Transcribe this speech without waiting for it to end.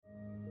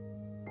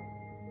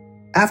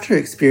After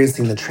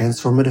experiencing the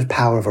transformative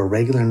power of a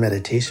regular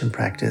meditation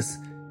practice,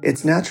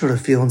 it's natural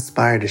to feel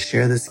inspired to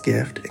share this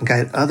gift and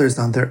guide others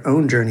on their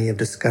own journey of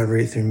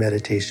discovery through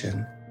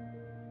meditation.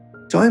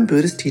 Join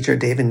Buddhist teacher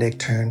David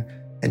Nichtern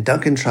and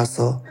Duncan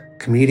Trussell,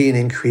 comedian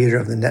and creator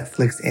of the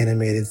Netflix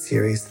animated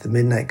series The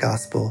Midnight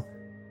Gospel,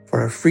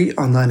 for a free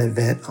online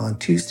event on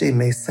Tuesday,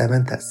 May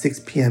 7th at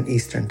 6 p.m.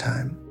 Eastern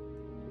Time.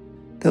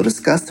 They'll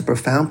discuss the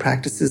profound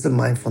practices of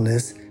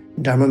mindfulness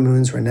in Dharma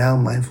Moon's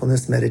renowned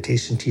mindfulness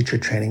meditation teacher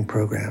training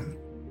program.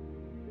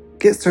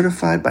 Get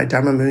certified by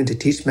Dharma Moon to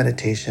teach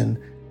meditation,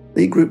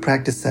 lead group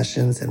practice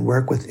sessions, and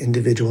work with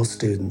individual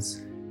students.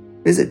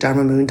 Visit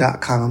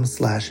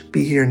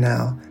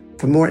dharmamoon.com/beherenow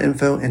for more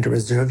info and to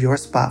reserve your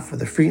spot for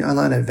the free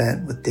online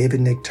event with David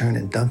Nichtern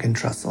and Duncan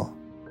Trussell.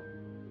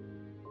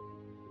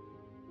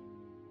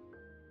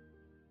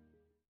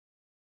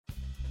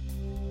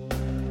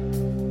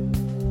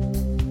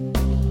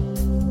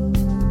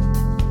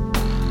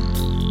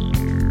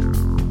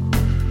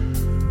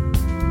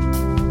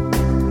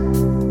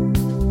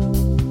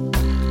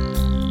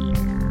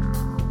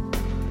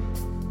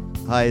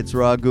 Hi, it's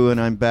Raghu, and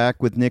I'm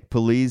back with Nick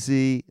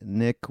Polizzi.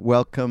 Nick,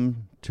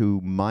 welcome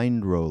to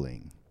Mind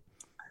Rolling.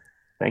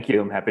 Thank you.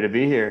 I'm happy to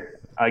be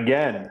here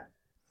again.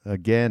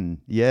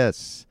 Again,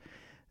 yes.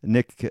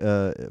 Nick,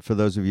 for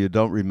those of you who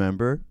don't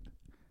remember,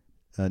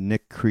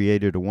 Nick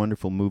created a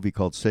wonderful movie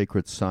called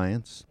Sacred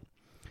Science,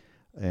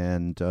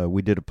 and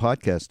we did a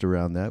podcast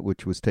around that,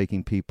 which was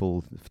taking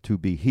people to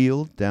be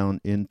healed down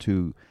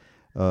into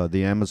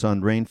the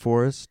Amazon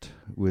rainforest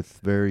with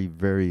very,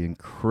 very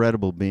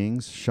incredible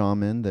beings,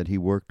 shaman that he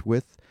worked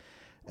with,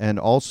 and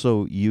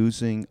also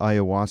using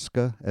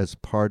ayahuasca as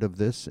part of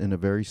this in a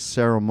very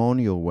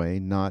ceremonial way,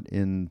 not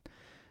in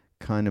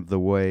kind of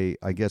the way,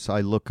 I guess I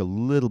look a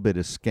little bit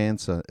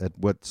askance at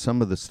what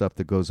some of the stuff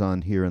that goes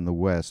on here in the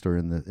West or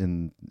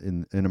in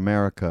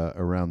America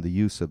around the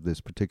use of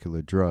this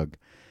particular drug.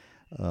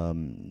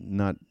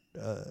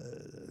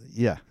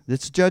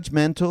 It's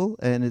judgmental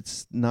and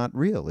it's not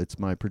real. It's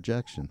my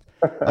projection.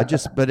 I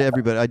just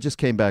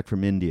came back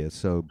from India,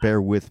 so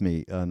bear with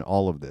me on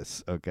all of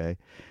this, okay?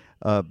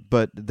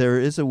 But there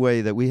is a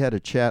way that we had a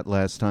chat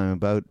last time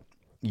about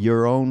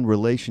your own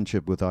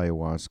relationship with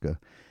ayahuasca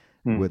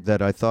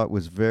that I thought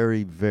was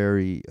very,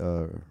 very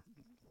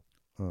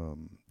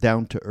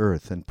down to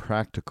earth and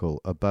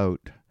practical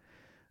about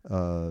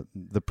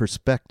the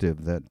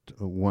perspective that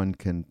one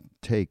can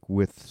take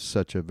with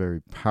such a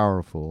very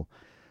powerful,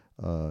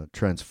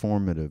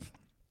 transformative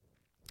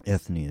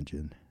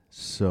entheogen.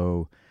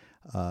 So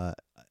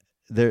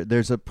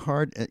there's a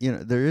part,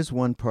 there is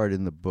one part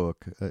in the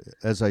book,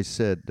 as I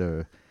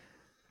said,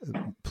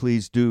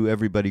 please do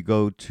everybody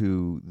go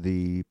to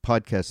the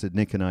podcast that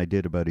Nick and I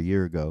did about a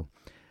year ago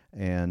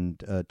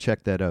and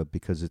check that out,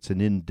 because it's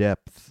an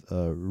in-depth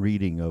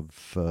reading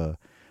of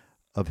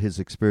his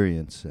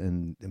experience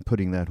and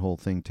putting that whole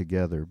thing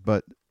together.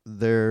 But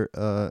there,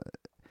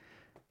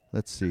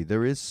 let's see,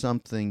 there is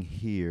something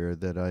here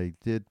that I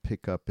did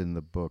pick up in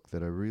the book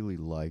that I really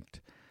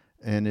liked,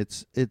 and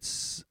it's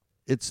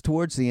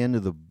towards the end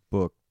of the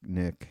book,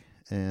 Nick,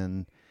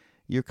 and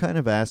you're kind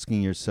of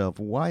asking yourself,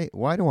 why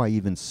do I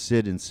even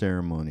sit in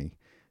ceremony?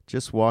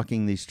 Just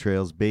walking these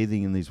trails,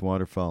 bathing in these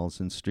waterfalls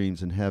and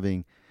streams, and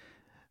having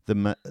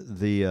the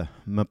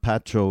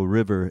Mapacho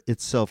River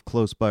itself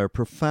close by are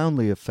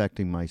profoundly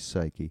affecting my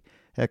psyche.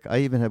 Heck, I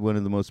even had one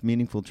of the most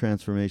meaningful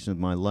transformations of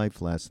my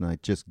life last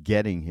night, just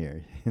getting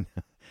here.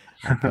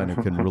 I kind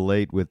of can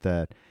relate with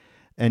that.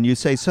 And you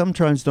say some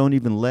tribes don't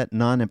even let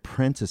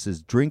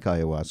non-apprentices drink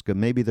ayahuasca.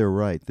 Maybe they're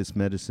right. This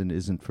medicine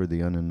isn't for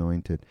the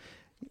unanointed.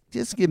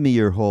 Just give me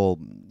your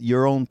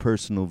own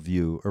personal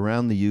view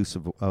around the use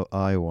of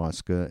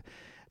ayahuasca,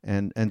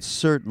 and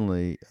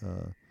certainly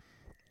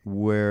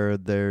where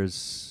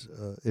there's,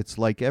 it's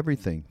like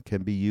everything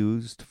can be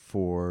used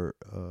for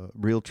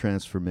real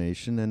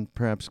transformation and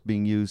perhaps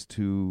being used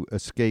to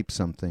escape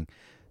something.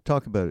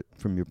 Talk about it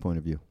from your point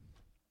of view.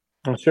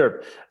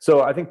 Sure.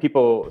 So I think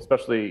people,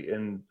 especially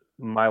in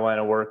my line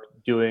of work,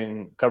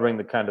 covering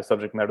the kind of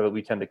subject matter that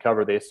we tend to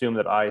cover, they assume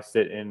that I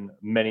sit in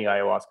many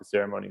ayahuasca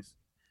ceremonies.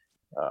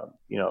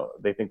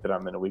 They think that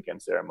I'm in a weekend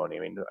ceremony.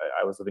 I mean,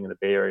 I was living in the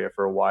Bay Area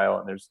for a while,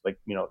 and there's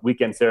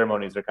weekend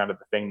ceremonies are kind of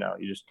the thing now.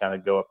 You just kind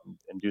of go up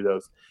and do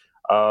those.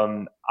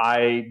 I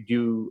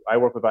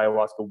work with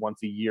ayahuasca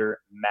once a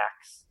year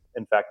max.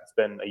 In fact, it's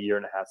been a year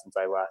and a half since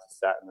I last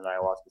sat in an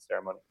ayahuasca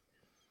ceremony.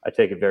 I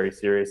take it very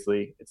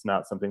seriously. It's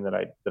not something that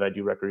I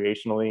do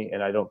recreationally,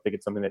 and I don't think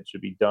it's something that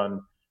should be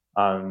done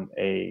on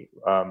a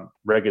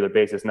regular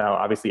basis. Now,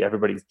 obviously,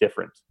 everybody's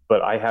different,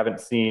 but I haven't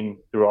seen,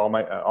 through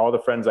all the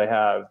friends I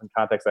have and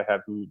contacts I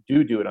have who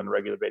do it on a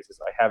regular basis,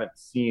 I haven't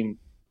seen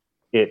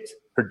it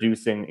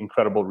producing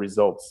incredible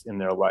results in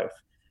their life.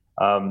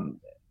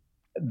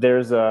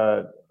 There's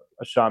a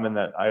shaman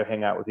that I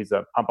hang out with. He's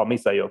a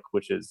Pampamisayok,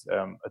 which is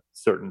a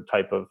certain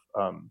type of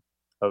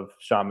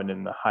shaman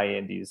in the high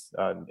Andes,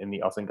 in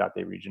the El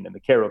Sangate region, in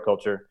the Q'ero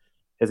culture.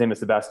 His name is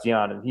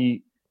Sebastian, and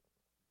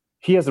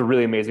he has a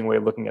really amazing way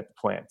of looking at the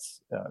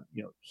plants.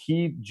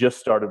 He just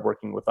started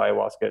working with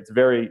ayahuasca. It's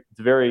very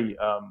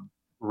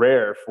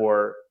rare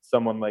for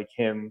someone like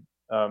him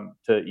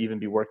to even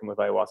be working with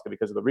ayahuasca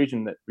because of the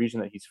region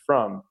that he's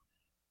from.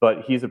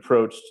 But he's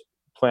approached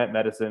plant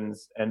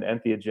medicines and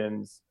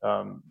entheogens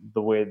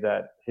the way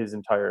that his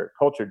entire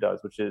culture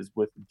does, which is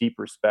with deep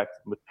respect,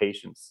 with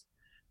patience.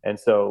 And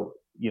so,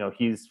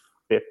 he's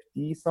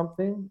 50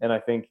 something, and I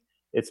think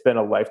it's been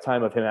a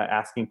lifetime of him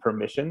asking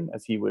permission,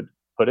 as he would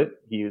put it.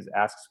 He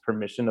asks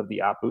permission of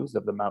the apus,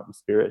 of the mountain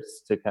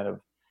spirits, to kind of,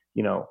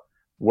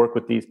 work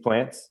with these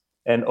plants.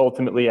 And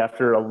ultimately,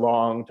 after a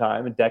long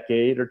time, a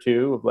decade or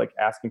two of like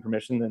asking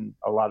permission, then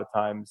a lot of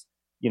times,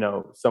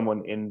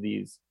 someone in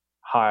these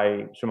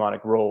high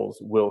shamanic roles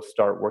will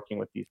start working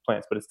with these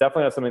plants. But it's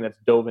definitely not something that's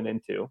dove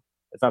into.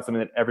 It's not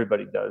something that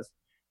everybody does.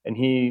 And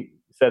he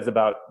says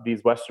about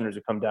these Westerners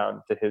who come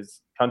down to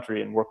his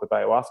country and work with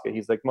ayahuasca,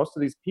 he's like, most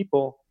of these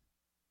people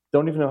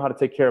don't even know how to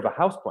take care of a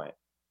house plant.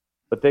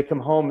 But they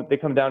come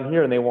down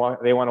here and they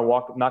want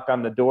to knock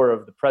on the door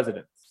of the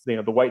president,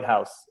 the White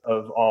House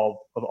of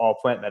all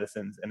plant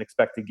medicines, and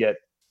expect to get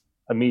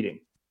a meeting.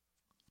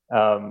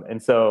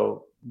 And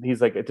so he's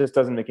like, it just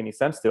doesn't make any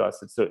sense to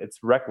us. It's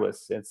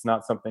reckless. It's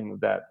not something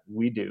that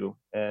we do,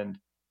 and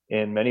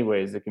in many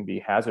ways, it can be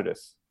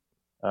hazardous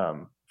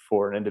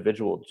for an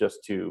individual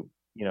just to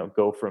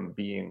go from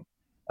being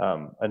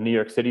a New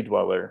York City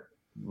dweller,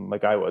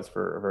 like I was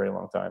for a very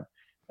long time,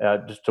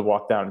 just to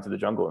walk down into the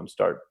jungle and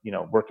start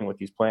working with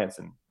these plants,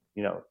 and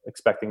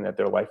expecting that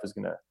their life is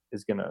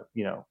gonna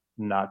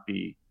not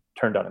be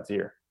turned on its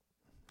ear.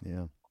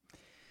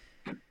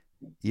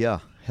 Yeah,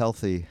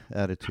 healthy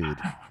attitude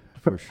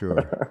for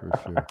sure.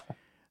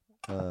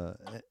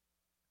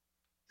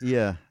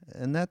 Yeah,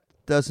 and that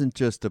doesn't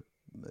just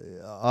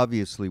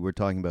obviously we're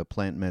talking about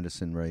plant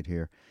medicine right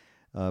here,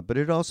 but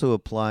it also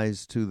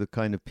applies to the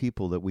kind of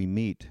people that we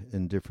meet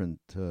in different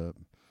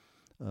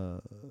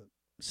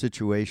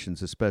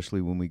situations,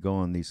 especially when we go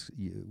on these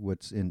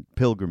what's in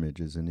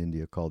pilgrimages in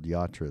India called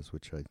yatras,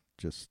 which I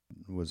just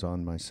was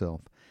on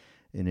myself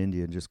in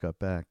India and just got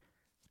back.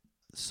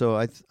 So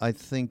I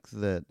think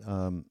that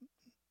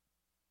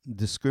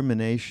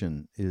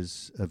discrimination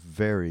is a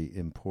very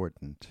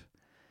important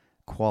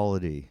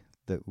quality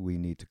that we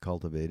need to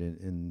cultivate.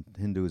 In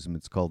Hinduism,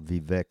 it's called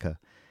viveka,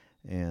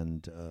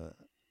 and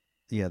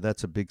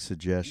that's a big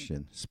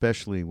suggestion,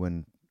 especially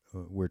when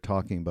we're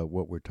talking about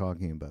what we're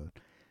talking about,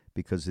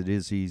 because it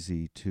is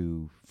easy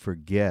to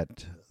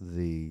forget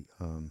the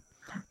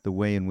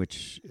way in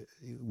which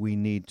we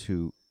need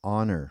to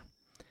honor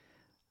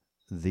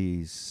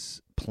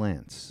these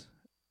plants,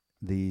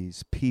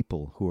 these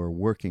people who are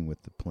working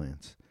with the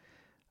plants.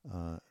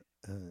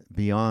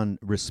 Beyond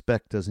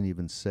respect doesn't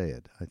even say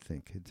it. I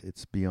think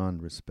it's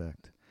beyond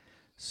respect.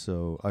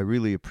 So I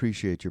really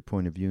appreciate your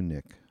point of view,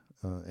 Nick,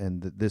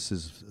 and that this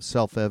is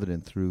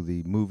self-evident through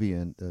the movie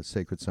and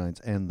Sacred Science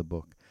and the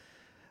book.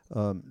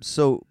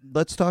 So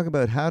let's talk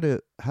about how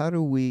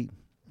do we.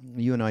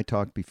 You and I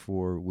talked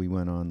before we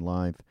went on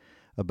live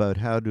about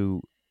how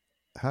do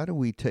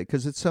we take,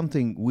 because it's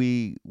something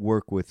we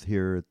work with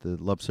here at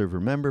the Love Serve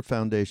Remember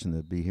Foundation,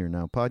 the Be Here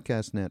Now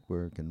podcast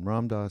network, and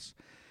Ramdas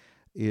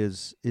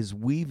is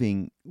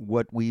weaving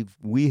what we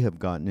have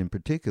gotten, in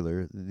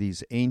particular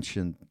these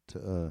ancient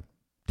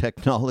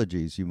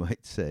technologies, you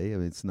might say. I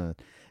mean,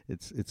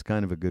 it's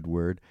kind of a good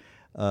word,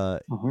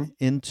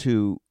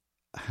 into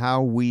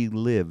how we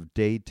live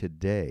day to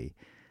day,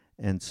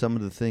 and some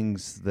of the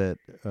things that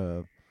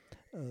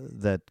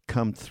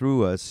come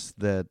through us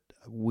that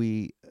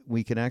we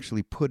can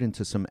actually put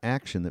into some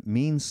action that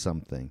means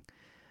something.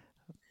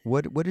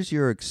 What is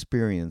your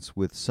experience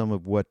with some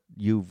of what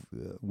you've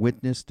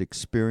witnessed,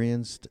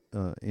 experienced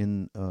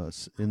in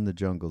the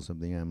jungles of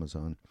the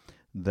Amazon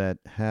that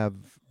have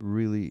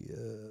really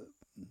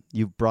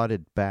you've brought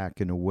it back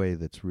in a way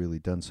that's really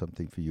done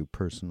something for you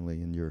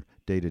personally in your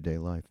day-to-day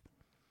life?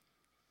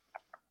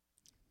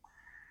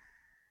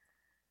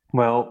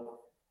 Well,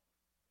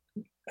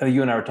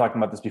 you and I were talking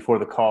about this before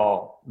the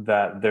call,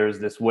 that there's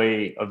this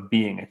way of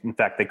being. In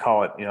fact, they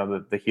call it,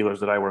 the healers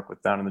that I work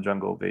with down in the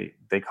jungle,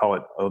 they call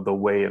it the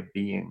way of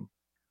being,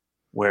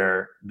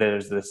 where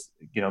there's this,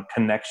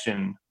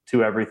 connection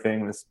to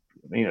everything, this,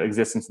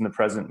 existence in the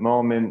present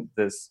moment,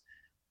 this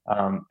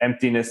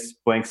emptiness,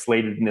 blank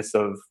slatedness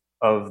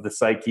of the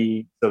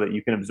psyche, so that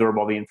you can absorb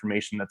all the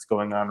information that's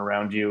going on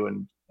around you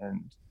and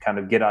kind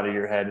of get out of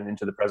your head and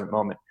into the present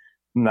moment.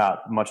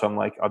 Not much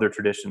unlike other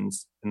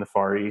traditions in the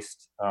Far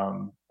East,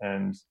 and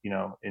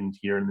in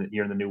here in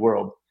the New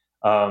World.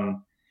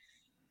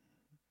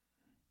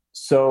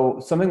 So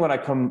something when I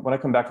come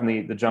back from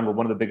the jungle,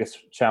 one of the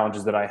biggest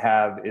challenges that I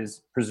have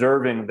is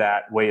preserving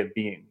that way of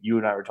being. You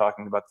and I were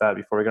talking about that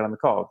before we got on the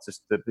call. It's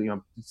just that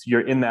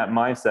you're in that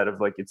mindset of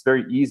like, it's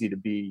very easy to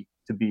be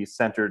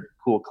centered,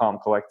 cool, calm,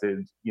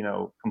 collected,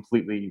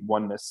 completely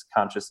oneness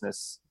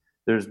consciousness.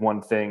 There's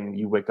one thing,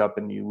 you wake up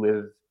and you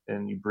live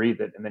and you breathe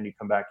it, and then you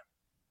come back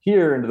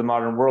here into the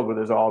modern world where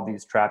there's all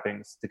these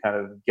trappings to kind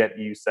of get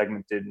you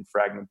segmented and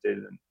fragmented,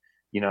 and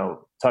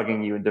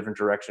tugging you in different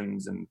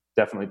directions and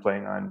definitely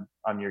playing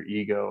on your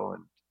ego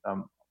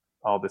and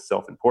all this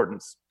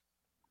self-importance.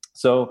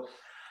 So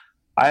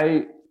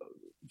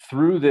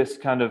through this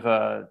kind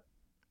of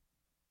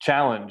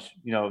challenge,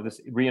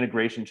 this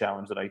reintegration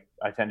challenge that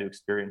I tend to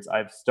experience,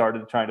 I've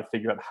started trying to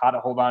figure out how to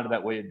hold on to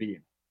that way of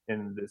being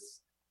in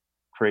this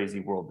crazy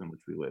world in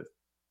which we live.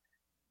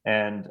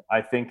 And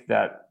I think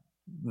that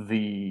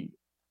the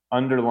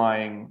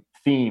underlying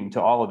theme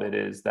to all of it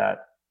is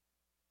that,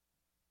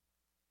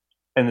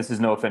 and this is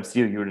no offense to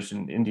you, you were just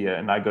in India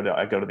and I go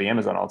to the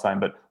Amazon all the time,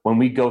 but when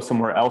we go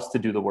somewhere else to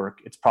do the work,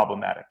 it's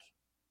problematic,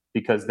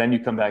 because then you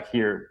come back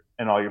here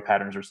and all your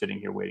patterns are sitting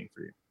here waiting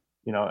for you.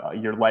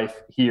 Your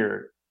life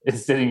here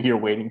is sitting here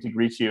waiting to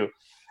greet you.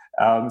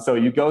 So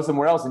you go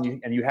somewhere else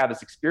and you have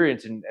this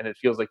experience and it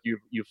feels like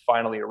you've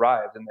finally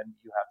arrived, and then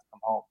you have to come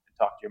home and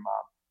talk to your mom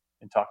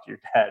and talk to your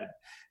dad,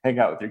 hang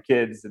out with your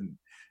kids and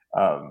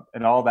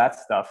all that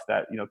stuff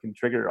that, can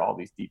trigger all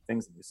these deep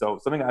things in you. So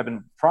something I've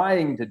been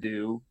trying to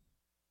do,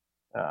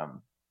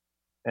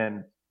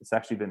 and it's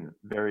actually been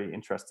very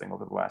interesting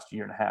over the last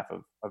year and a half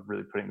of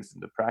really putting this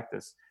into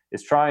practice,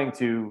 is trying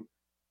to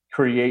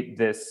create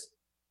this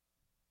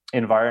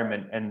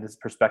environment and this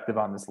perspective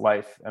on this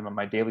life and on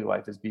my daily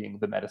life as being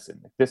the medicine.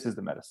 Like, this is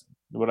the medicine.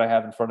 What I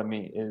have in front of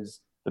me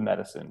is the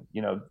medicine.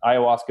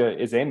 Ayahuasca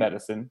is a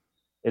medicine.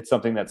 It's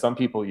something that some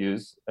people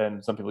use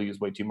and some people use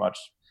way too much.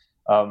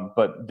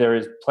 But there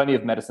is plenty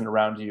of medicine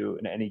around you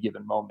in any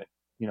given moment,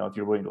 if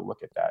you're willing to look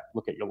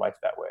at your life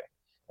that way.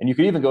 And you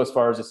could even go as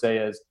far as to say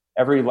as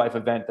every life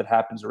event that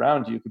happens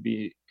around you could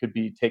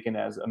be taken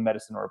as a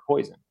medicine or a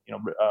poison.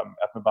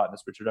 Ethnobotanist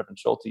Richard Evan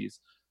Schultes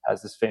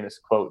has this famous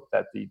quote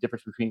that the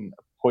difference between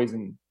a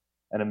poison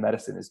and a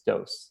medicine is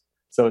dose.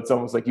 So it's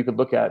almost like you could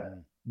look at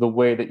the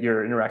way that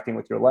you're interacting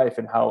with your life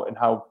and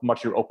how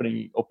much you're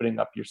opening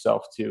up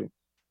yourself to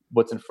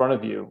what's in front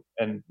of you,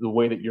 and the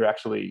way that you're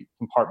actually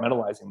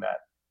compartmentalizing that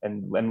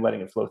and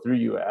letting it flow through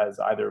you as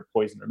either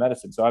poison or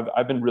medicine. So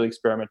I've been really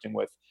experimenting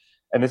with,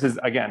 and this is,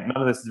 again,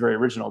 none of this is very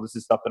original. This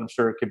is stuff that I'm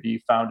sure it could be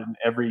found in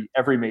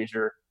every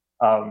major,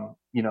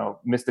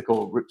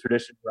 mystical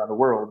tradition around the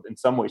world in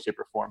some way, shape,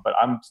 or form. But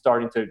I'm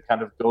starting to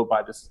kind of go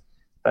by this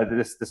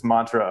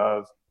mantra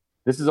of,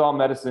 this is all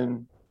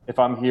medicine. If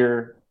I'm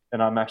here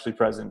and I'm actually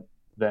present,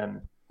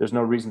 then there's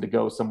no reason to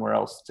go somewhere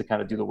else to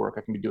kind of do the work.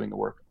 I can be doing the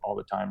work all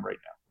the time right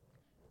now.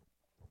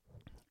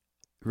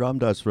 Ram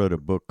Dass wrote a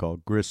book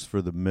called Grist for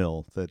the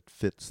Mill that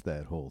fits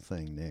that whole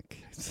thing,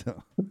 Nick.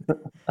 So.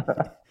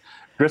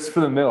 Grist for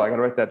the Mill. I got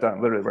to write that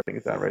down. Literally writing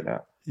it down right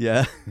now.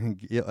 Yeah.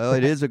 Well,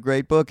 it is a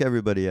great book,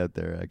 everybody out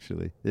there,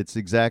 actually. It's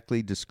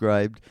exactly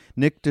described.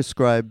 Nick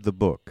described the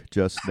book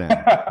just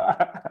now.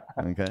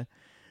 Okay.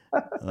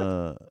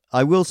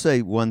 I will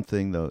say one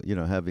thing, though,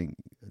 having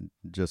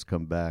just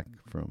come back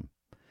from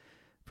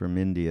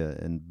India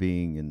and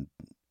being in,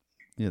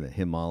 the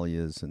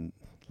Himalayas and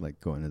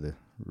like going to the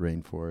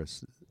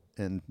rainforest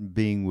and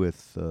being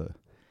with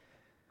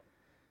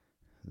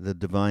the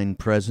divine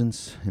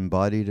presence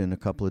embodied in a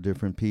couple of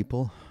different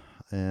people,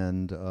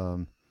 and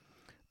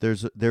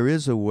there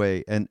is a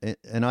way, and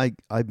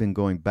I've been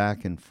going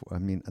back and forth. I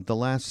mean, the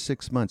last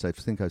 6 months, I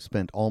think I've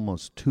spent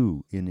almost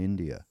 2 in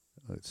India,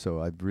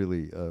 so I've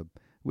really,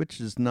 which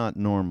is not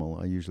normal.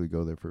 I usually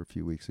go there for a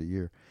few weeks a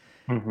year,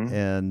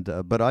 and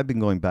but I've been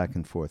going back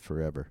and forth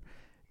forever.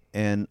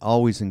 And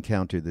always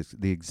encounter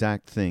the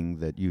exact thing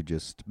that you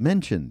just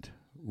mentioned,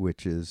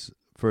 which is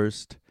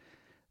first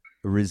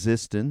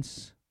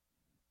resistance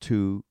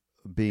to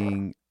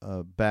being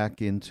back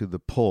into the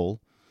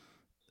pull,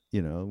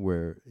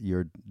 where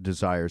your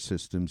desire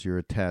systems, your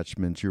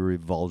attachments, your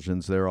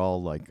revulsions, they're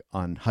all like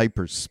on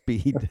hyper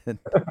speed, and,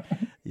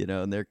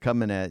 and they're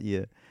coming at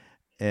you.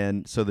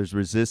 And so there's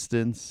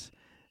resistance,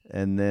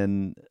 and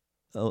then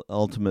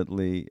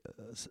ultimately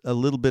a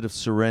little bit of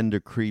surrender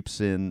creeps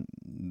in,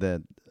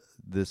 that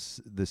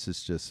this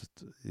is just,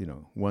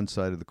 one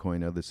side of the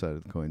coin, other side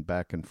of the coin,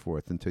 back and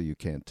forth until you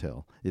can't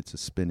tell. It's a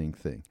spinning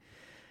thing.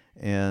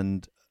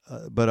 And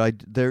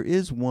but there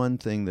is one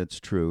thing that's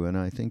true, and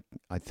I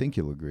think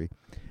you'll agree,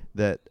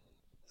 that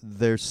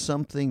there's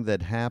something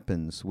that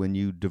happens when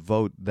you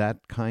devote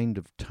that kind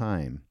of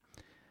time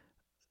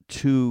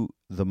to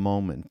the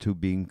moment, to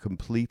being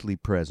completely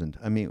present.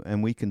 I mean,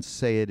 and we can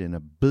say it in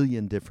a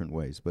billion different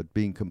ways, but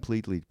being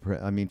completely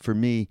for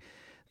me,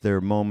 there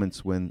are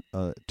moments when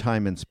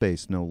time and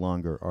space no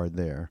longer are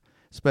there,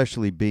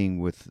 especially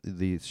being with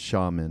these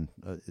shaman.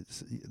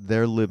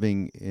 They're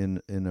living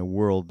in a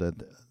world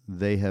that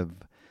they have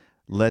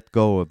let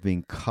go of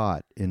being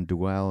caught in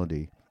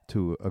duality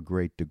to a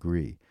great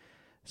degree.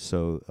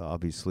 So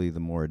obviously,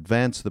 the more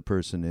advanced the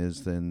person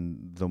is,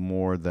 then the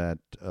more that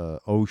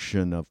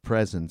ocean of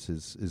presence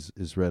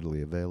is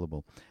readily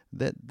available.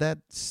 That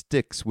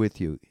sticks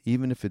with you,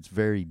 even if it's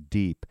very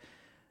deep.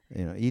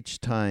 Each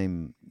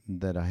time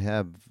that I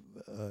have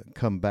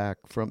come back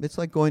from, it's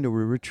like going to a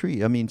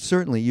retreat. I mean,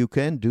 certainly you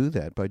can do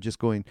that by just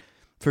going.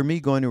 For me,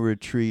 going to a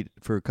retreat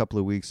for a couple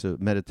of weeks, a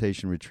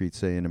meditation retreat,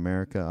 say in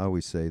America, I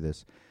always say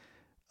this.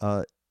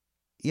 By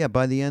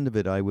the end of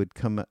it, I would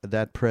come.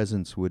 That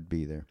presence would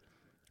be there.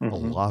 A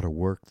lot of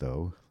work,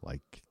 though,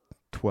 like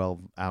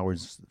 12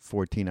 hours,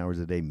 14 hours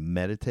a day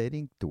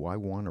meditating. Do I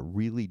want to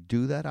really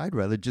do that? I'd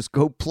rather just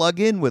go plug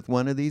in with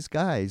one of these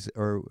guys.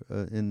 Or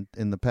in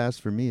the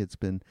past, for me, it's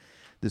been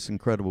this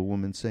incredible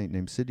woman saint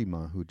named Siddhi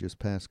Ma, who just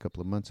passed a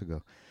couple of months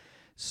ago.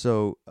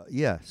 So,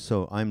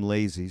 so I'm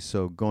lazy.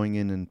 So going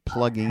in and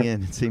plugging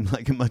in, it seemed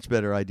like a much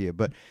better idea.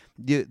 But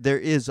there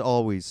is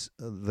always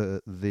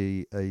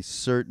a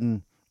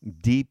certain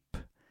deep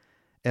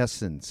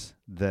essence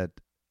that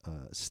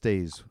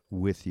stays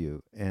with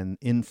you and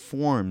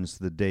informs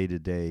the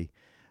day-to-day.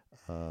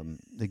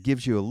 It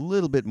gives you a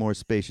little bit more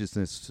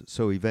spaciousness.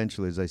 So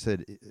eventually, as I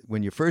said,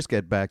 when you first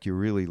get back, you're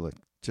really like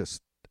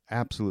just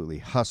absolutely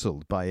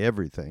hustled by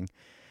everything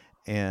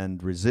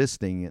and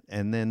resisting it.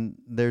 And then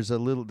there's a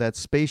little, that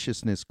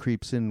spaciousness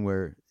creeps in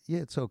where,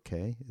 it's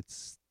okay.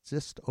 It's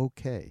just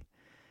okay.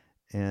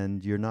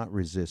 And you're not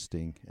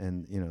resisting.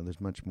 And,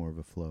 there's much more of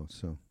a flow.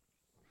 So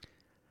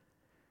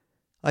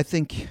I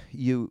think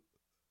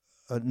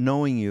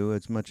knowing you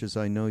as much as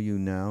I know you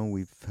now,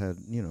 we've had,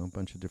 a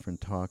bunch of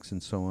different talks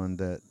and so on,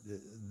 that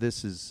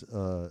this is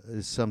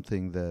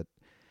something that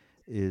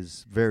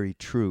is very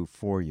true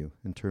for you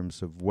in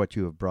terms of what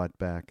you have brought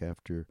back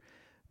after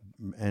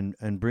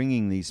and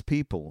bringing these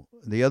people.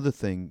 The other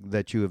thing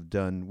that you have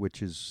done,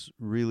 which is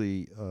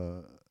really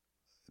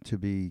to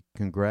be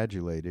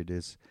congratulated,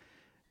 is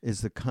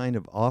the kind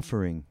of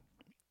offering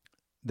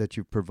that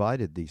you've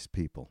provided these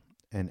people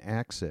and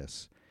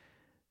access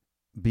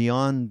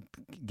beyond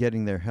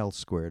getting their health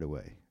squared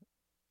away,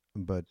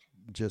 but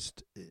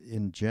just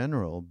in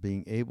general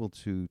being able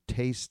to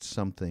taste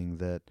something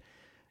that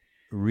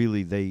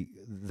really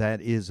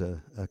that is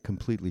a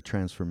completely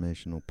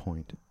transformational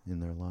point in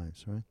their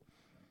lives, right?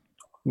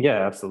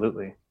 Yeah,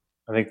 absolutely.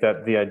 I think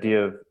that the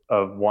idea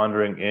of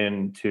wandering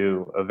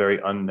into a very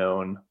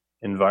unknown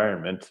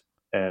environment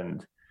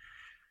and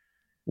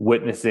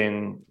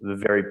witnessing the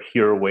very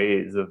pure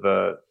ways of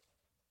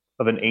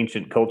an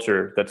ancient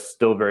culture that's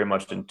still very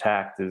much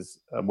intact is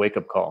a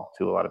wake-up call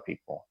to a lot of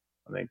people.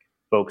 I think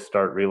folks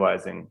start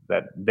realizing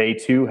that they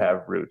too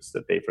have roots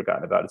that they've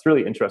forgotten about. It's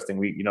really interesting.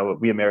 We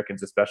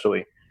Americans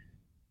especially,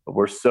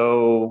 we're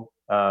so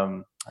I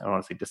don't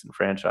want to say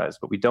disenfranchised,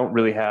 but we don't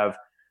really have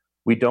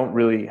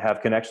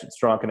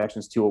strong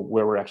connections to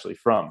where we're actually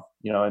from.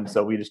 And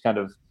so we just kind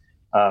of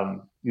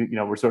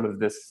we're sort of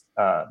this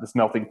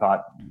melting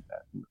pot.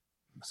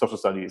 Social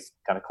studies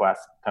kind of class,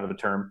 kind of a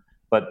term.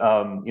 But,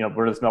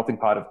 we're this melting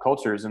pot of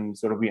cultures, and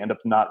sort of we end up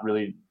not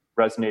really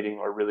resonating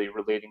or really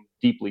relating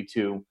deeply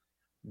to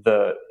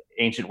the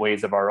ancient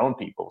ways of our own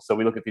people. So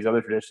we look at these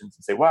other traditions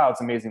and say, wow,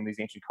 it's amazing. These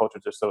ancient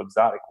cultures are so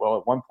exotic. Well,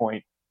 at one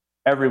point,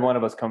 every one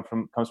of us comes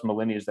from a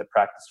lineage that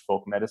practiced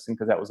folk medicine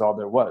because that was all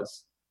there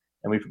was.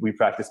 And we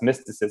practiced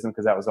mysticism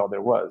because that was all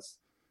there was.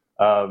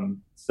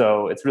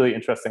 So it's really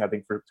interesting, I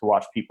think, to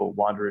watch people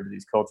wander into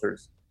these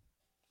cultures,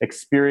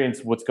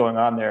 experience what's going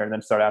on there, and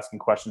then start asking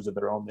questions of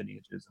their own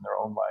lineages and their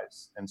own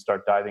lives, and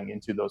start diving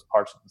into those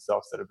parts of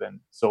themselves that have been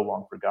so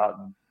long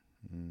forgotten.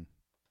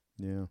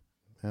 Yeah,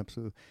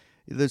 absolutely.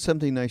 There's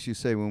something nice you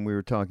say when we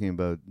were talking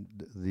about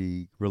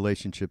the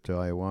relationship to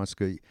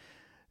ayahuasca.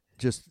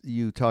 Just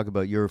you talk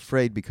about you're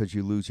afraid because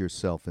you lose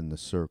yourself in the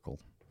circle,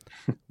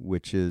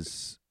 which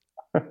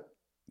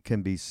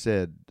can be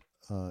said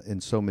in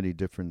so many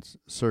different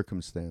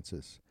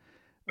circumstances.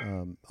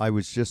 I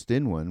was just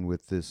in one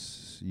with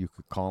this, you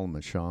could call him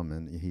a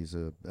shaman. He's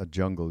a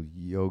jungle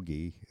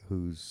yogi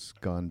who's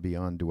gone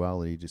beyond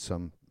duality to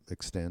some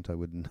extent. I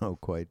wouldn't know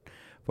quite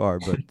far,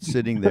 but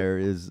sitting there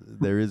is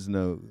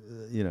no,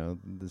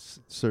 this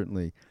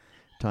certainly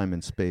time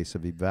and space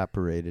have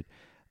evaporated.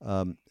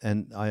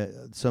 And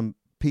some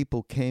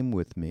people came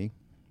with me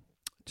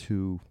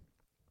to,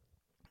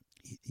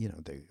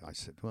 I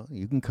said, well,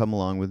 you can come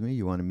along with me.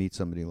 You want to meet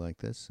somebody like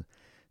this?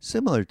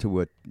 Similar to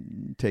what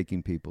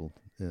taking people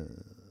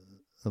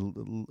a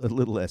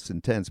little less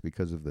intense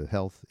because of the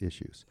health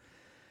issues.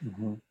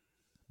 Mm-hmm.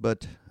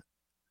 But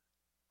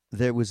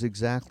there was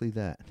exactly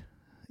that.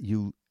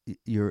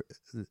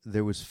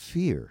 There was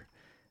fear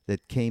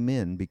that came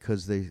in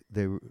because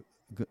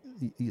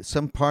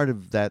some part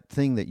of that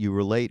thing that you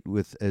relate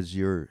with as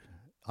your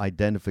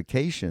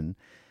identification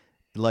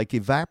like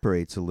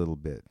evaporates a little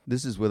bit.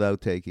 This is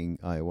without taking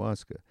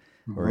ayahuasca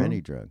or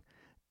any drug.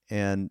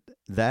 And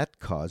that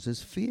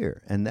causes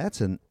fear. And that's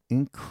an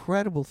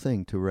incredible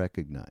thing to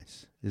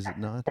recognize, is it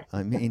not?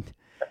 I mean,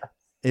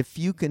 if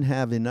you can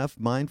have enough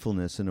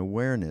mindfulness and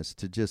awareness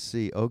to just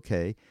see,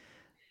 okay,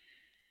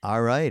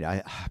 all right,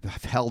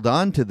 I've held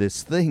on to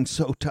this thing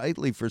so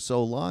tightly for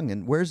so long,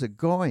 and where's it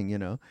going,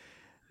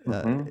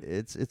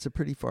 It's a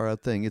pretty far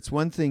out thing. It's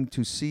one thing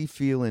to see,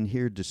 feel, and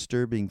hear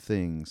disturbing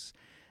things,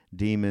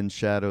 demons,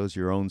 shadows,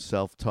 your own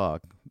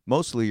self-talk.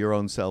 Mostly your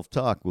own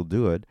self-talk will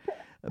do it.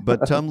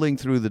 But tumbling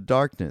through the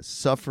darkness,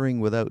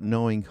 suffering without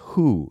knowing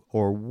who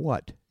or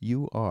what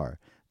you are,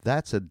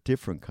 that's a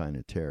different kind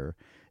of terror.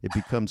 It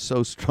becomes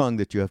so strong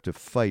that you have to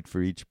fight for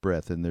each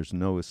breath, and there's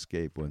no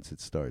escape once it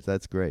starts.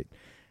 That's great.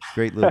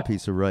 Great little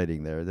piece of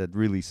writing there. That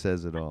really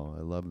says it all.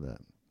 I love that.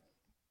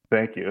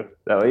 Thank you.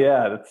 Oh,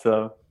 yeah, that's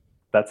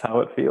That's how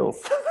it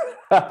feels.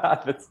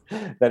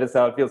 That is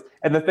how it feels.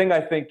 And the thing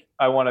I think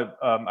I want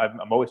to,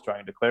 I'm always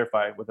trying to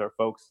clarify with our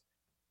folks,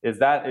 is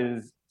that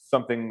is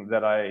something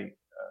that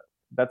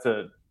that's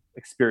a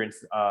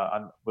experience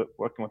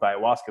working with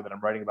ayahuasca that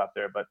I'm writing about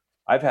there. But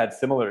I've had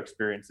similar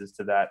experiences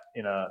to that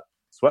in a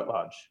sweat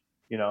lodge.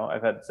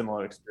 I've had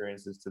similar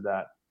experiences to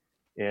that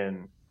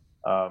in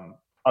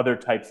other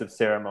types of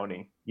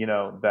ceremony,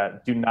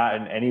 that do not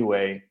in any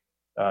way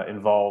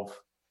involve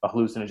a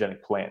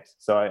hallucinogenic plant.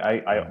 So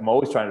I'm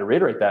always trying to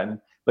reiterate that. And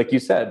like you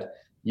said,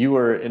 you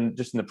were in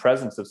the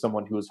presence of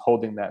someone who was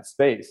holding that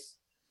space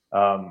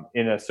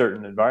in a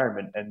certain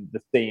environment, and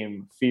the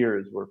same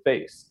fears were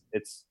faced.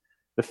 It's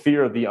the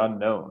fear of the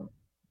unknown.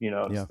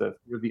 It's the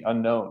fear of the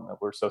unknown that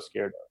we're so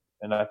scared of.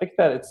 And I think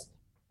that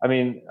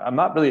I'm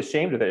not really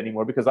ashamed of it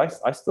anymore, because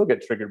I still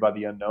get triggered by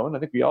the unknown. I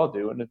think we all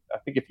do. And I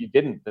think if you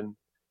didn't, then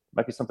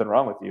might be something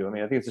wrong with you. I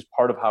think it's just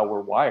part of how we're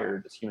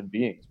wired as human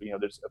beings.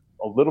 There's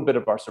a little bit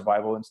of our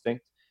survival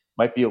instinct,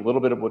 might be a little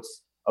bit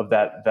of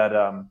that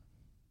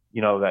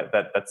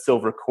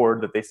silver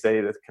cord that they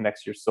say that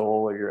connects your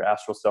soul or your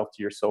astral self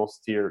to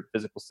your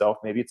physical self.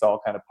 Maybe it's all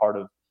kind of part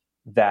of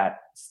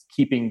that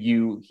keeping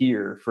you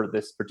here for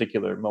this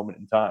particular moment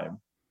in time.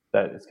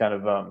 That is kind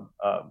of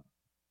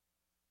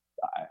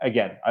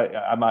again,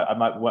 I'm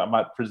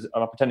not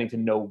pretending to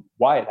know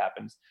why it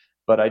happens,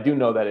 but I do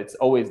know that it's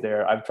always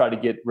there. I've tried to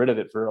get rid of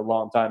it for a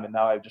long time, and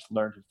now I've just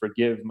learned to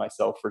forgive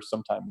myself for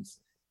sometimes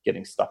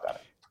getting stuck on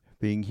it.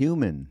 Being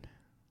human,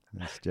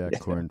 as Jack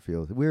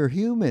Kornfield. We're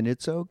human.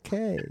 It's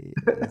okay.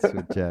 That's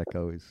what Jack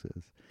always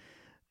says.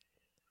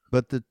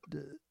 But at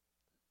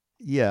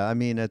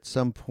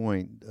some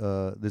point,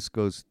 this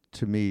goes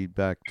to me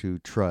back to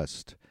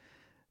trust.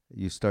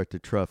 You start to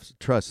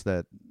trust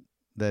that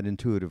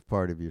intuitive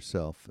part of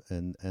yourself,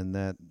 and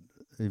that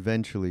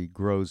eventually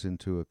grows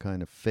into a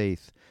kind of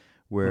faith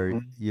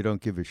where you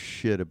don't give a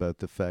shit about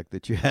the fact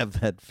that you have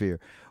that fear.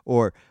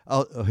 Or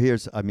I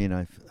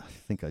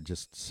think I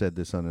just said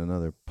this on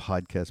another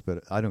podcast,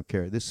 but I don't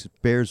care. This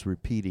bears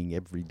repeating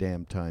every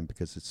damn time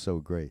because it's so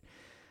great.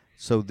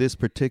 So this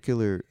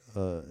particular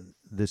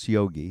this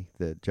yogi,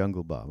 the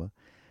Jungle Baba,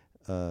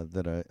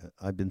 that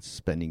I've been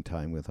spending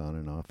time with on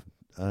and off,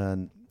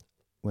 and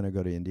when I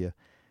go to India.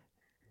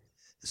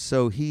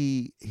 So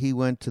he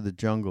went to the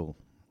jungle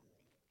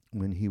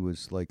when he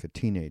was like a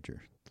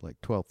teenager, like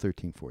 12,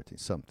 13, 14,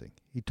 something.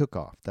 He took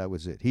off. That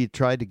was it. He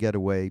tried to get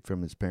away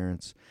from his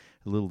parents,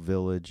 a little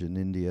village in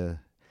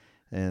India,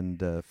 and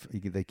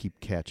they keep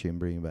catching him,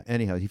 bringing him back.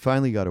 Anyhow, he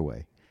finally got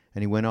away,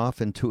 and he went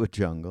off into a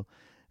jungle,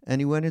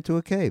 and he went into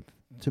a cave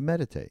to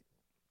meditate.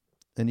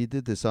 And he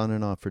did this on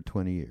and off for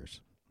 20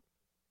 years.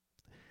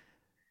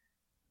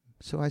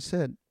 So I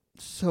said,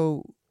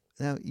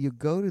 now you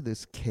go to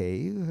this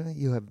cave,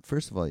 you have,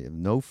 first of all, you have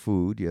no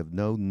food, you have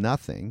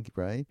nothing,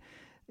 right?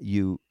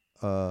 There's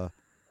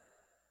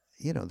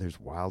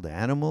wild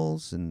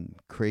animals and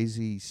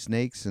crazy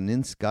snakes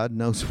and God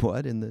knows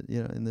what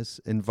in this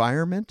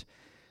environment.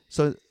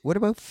 So what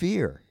about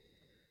fear?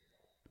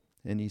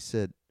 And he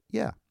said,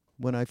 yeah,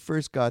 when I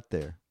first got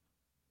there,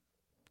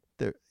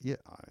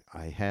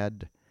 I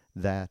had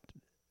that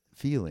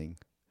feeling.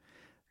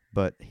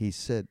 But he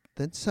said,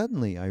 then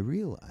suddenly I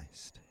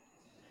realized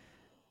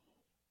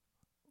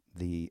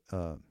the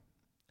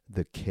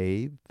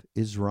cave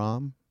is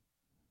Ram,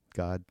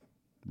 God,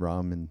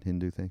 Ram in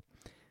Hindu thing.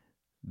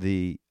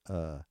 The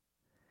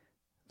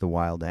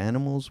wild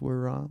animals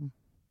were Ram.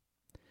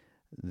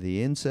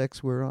 The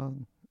insects were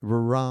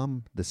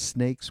Ram. The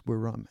snakes were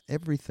Ram.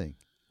 Everything.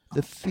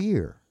 The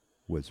fear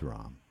was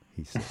Ram,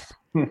 he said.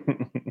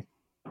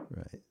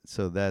 Right.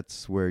 So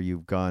that's where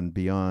you've gone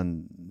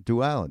beyond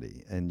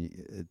duality, and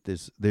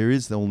there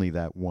is only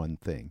that one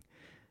thing.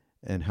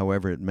 And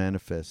however it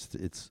manifests,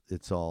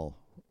 it's all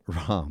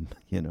Ram,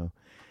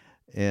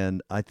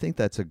 And I think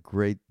that's a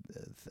great,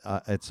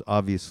 it's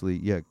obviously,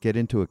 get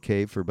into a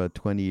cave for about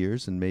 20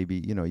 years and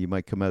maybe, you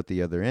might come out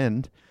the other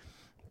end.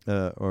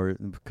 Or,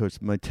 of course,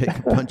 it might take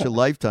a bunch of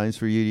lifetimes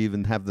for you to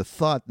even have the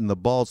thought and the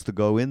balls to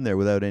go in there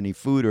without any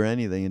food or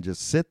anything and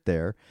just sit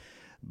there.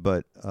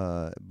 But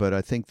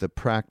I think the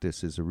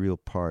practice is a real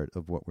part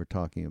of what we're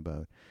talking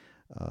about,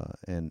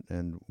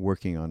 and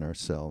working on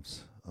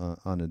ourselves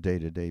on a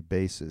day-to-day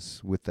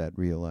basis with that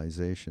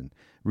realization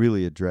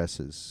really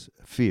addresses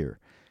fear.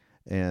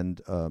 And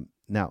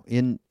now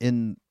in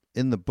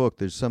the book,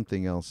 there's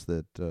something else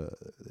that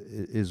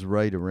is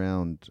right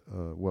around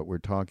what we're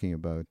talking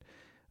about.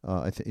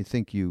 I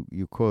think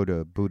you quote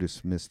a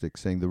Buddhist mystic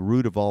saying, the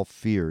root of all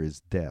fear is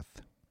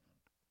death.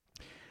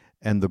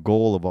 And the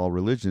goal of all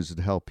religions is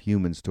to help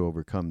humans to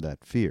overcome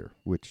that fear,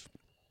 which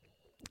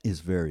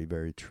is very,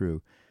 very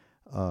true.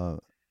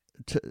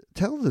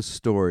 Tell the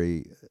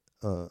story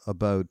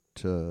about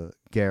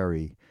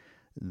Gary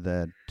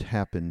that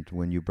happened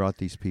when you brought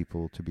these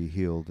people to be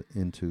healed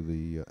into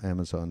the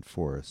Amazon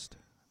forest.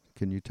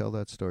 Can you tell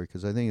that story?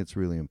 Because I think it's a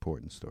really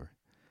important story.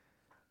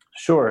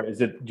 Sure.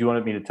 Do you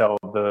want me to tell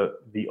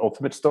the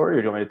ultimate story,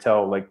 or do you want me to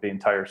tell like the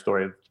entire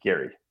story of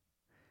Gary?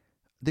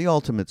 The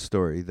ultimate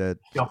story that.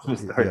 The ultimate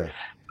story. Yeah.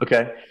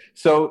 Okay.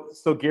 So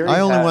Gary. I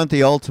only want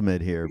the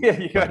ultimate here.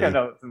 Yeah,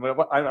 no.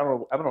 I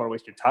don't want to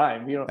waste your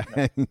time. You know,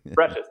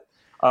 precious.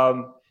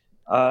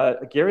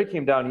 Gary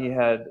came down. He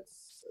had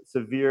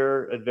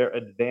severe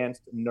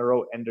advanced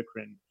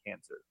neuroendocrine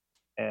cancer,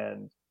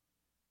 and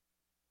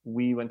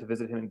we went to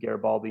visit him in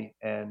Garibaldi,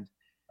 and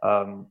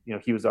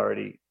he was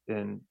already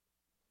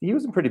he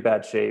was in pretty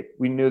bad shape.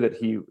 We knew that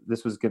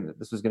this was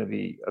gonna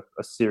be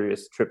a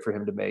serious trip for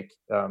him to make.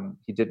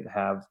 He didn't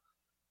have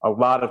a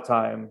lot of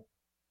time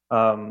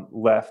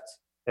left,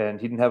 and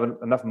he didn't have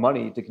enough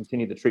money to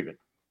continue the treatment.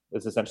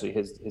 That's essentially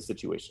his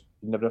situation.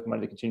 He didn't have enough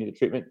money to continue the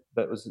treatment.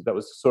 That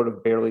was sort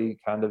of barely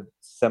kind of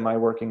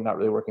semi-working, not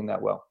really working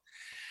that well.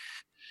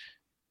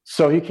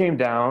 So he came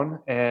down,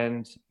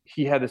 and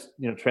he had this.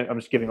 I'm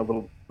just giving a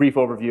little brief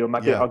overview.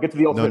 I'll get to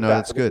the ultimate. No,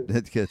 that's good.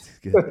 That's good.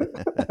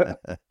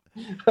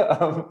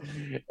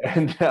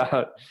 And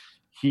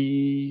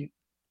he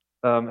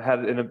had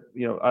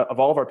of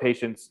all of our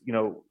patients,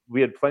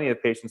 we had plenty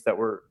of patients that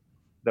were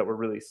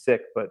really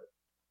sick, but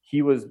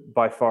he was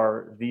by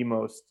far the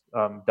most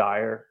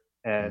dire,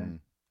 and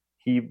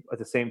he at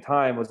the same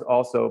time was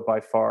also by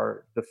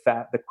far the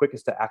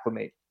quickest to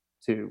acclimate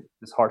to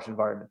this harsh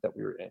environment that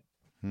we were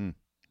in.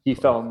 He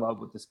fell in love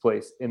with this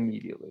place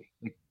immediately.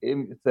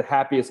 It's the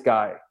happiest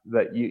guy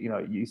that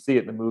you see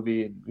it in the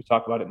movie, and we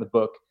talk about it in the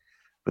book.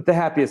 But the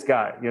happiest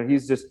guy,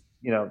 he's just,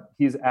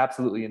 he's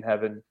absolutely in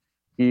heaven.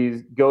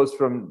 He goes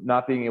from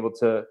not being able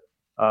to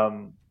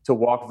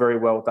walk very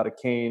well without a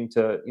cane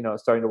to,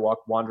 starting to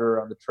wander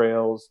around the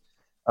trails.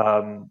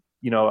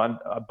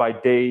 By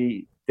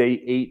day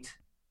 8,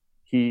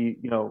 he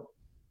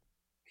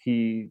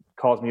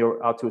calls me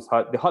out to his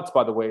hut. The huts,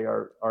 by the way,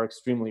 are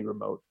extremely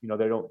remote.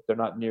 They're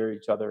not near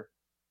each other.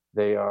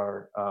 They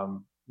are,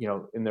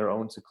 in their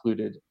own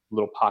secluded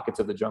little pockets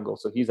of the jungle.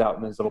 So he's out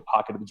in his little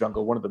pocket of the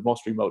jungle, one of the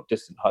most remote,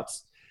 distant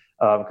huts,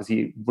 because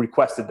he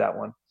requested that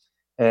one.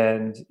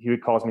 And he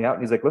calls me out,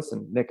 and he's like,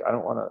 "Listen, Nick,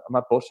 I'm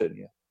not bullshitting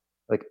you.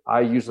 Like,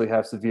 I usually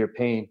have severe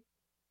pain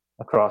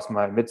across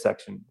my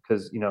midsection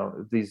because,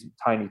 these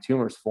tiny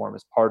tumors form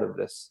as part of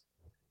this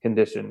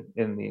condition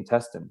in the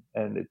intestine,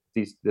 and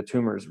the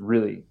tumors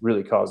really,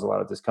 really cause a lot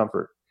of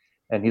discomfort."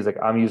 And he's like,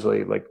 "I'm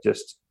usually like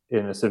just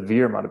in a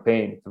severe amount of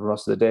pain for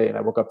most of the day, and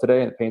I woke up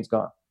today and the pain's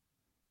gone."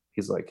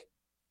 He's like,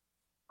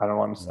 I don't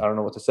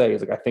know what to say.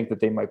 He's like, "I think that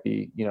they might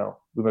be,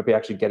 we might be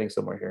actually getting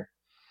somewhere here."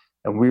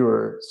 And we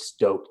were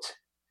stoked.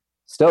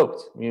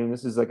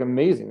 This is like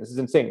amazing. This is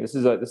insane. This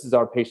is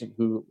our patient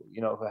who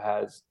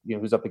has,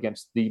 who's up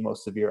against the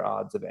most severe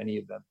odds of any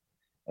of them.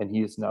 And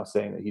he is now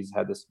saying that he's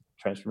had this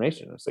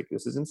transformation. It's like,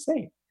 this is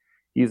insane.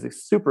 He's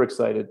super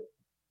excited.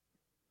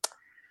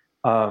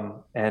 I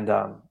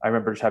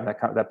remember just having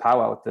that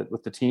powwow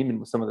with the team and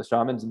with some of the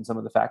shamans and some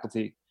of the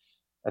faculty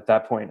at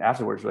that point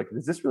afterwards. We're like,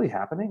 is this really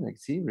happening? Like,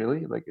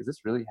 is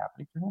this really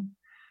happening for him?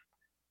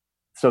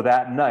 So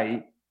that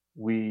night,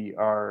 we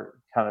are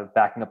kind of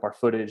backing up our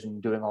footage and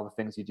doing all the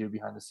things you do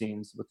behind the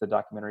scenes with the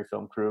documentary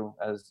film crew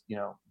as,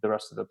 the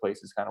rest of the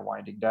place is kind of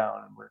winding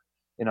down, and we're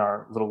in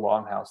our little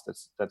longhouse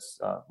that's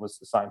was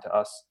assigned to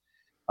us,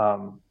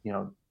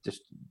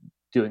 just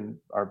doing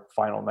our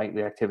final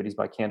nightly activities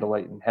by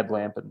candlelight and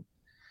headlamp and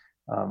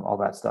all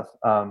that stuff.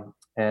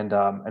 And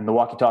the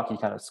walkie-talkie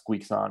kind of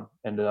squeaks on,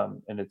 and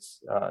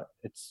it's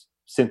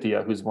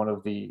Cynthia, who's one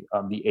of the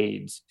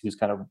aides, who's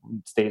kind of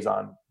stays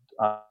on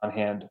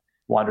hand,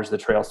 wanders the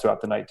trails throughout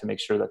the night to make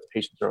sure that the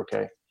patients are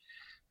okay.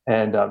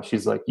 And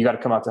she's like, "You got to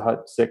come out to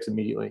Hut 6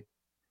 immediately."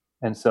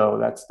 And so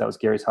that was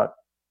Gary's hut.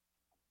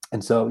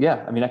 And so,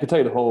 yeah, I could tell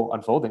you the whole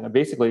unfolding. And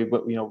basically,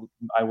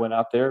 I went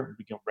out there,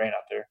 ran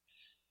out there,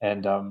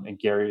 and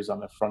Gary was on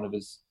the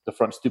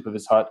front stoop of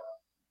his hut,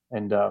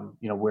 and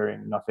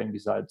wearing nothing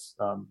besides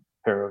a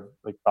pair of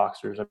like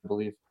boxers, I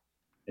believe.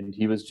 And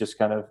he was just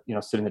kind of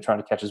sitting there trying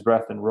to catch his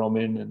breath. And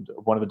Roman and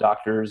one of the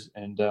doctors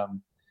and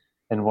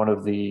one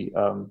of the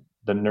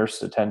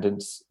nurse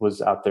attendants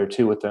was out there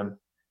too with him,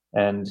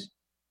 and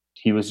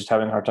he was just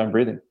having a hard time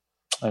breathing.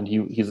 And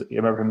I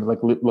remember him like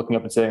looking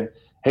up and saying,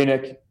 "Hey,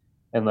 Nick."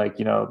 And like,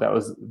 that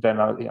was then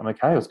I'm like,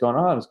 "Hi, what's going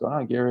on? What's going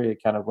on, Gary?"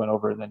 It kind of went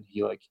over, and then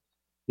he like,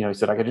 he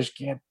said, "I just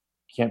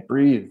can't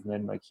breathe." And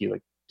then like he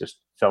like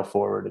just fell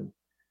forward,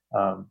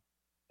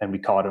 and we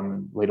caught him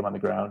and laid him on the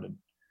ground, and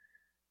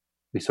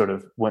we sort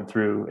of went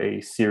through a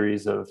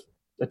series of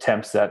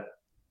attempts at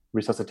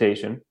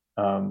resuscitation,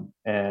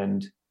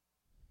 and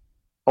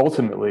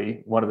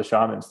ultimately one of the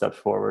shamans stepped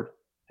forward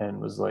and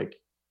was like,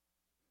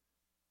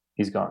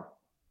 "He's gone.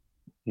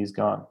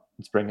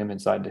 Let's bring him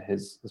inside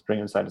his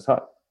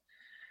hut."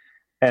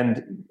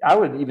 And I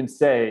would even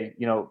say,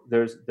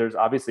 there's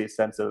obviously a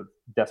sense of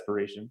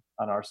desperation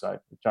on our side,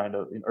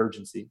 in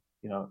urgency,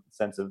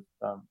 sense of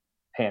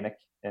panic,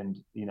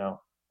 and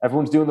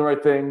everyone's doing the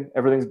right thing,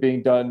 everything's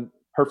being done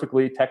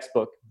perfectly,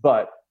 textbook.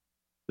 But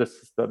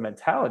the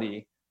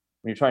mentality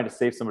when you're trying to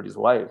save somebody's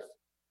life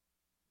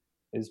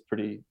is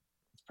pretty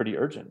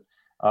urgent.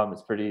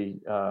 It's pretty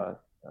I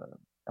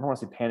don't want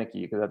to say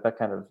panicky, because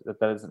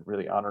that isn't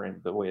really honoring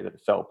the way that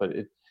it felt, but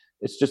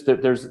It's just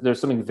that there's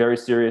something very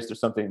serious. There's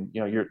something,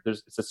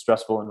 it's a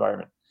stressful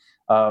environment.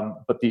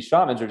 But these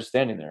shamans are just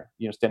standing there,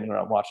 standing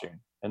around watching,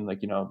 and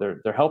like,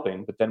 they're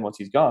helping. But then once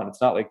he's gone,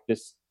 it's not like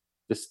this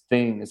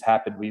thing has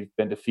happened. We've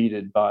been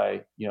defeated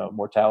by,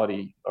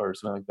 mortality or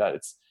something like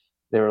that.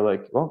 They were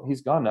like, well,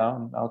 he's gone now,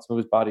 and now let's move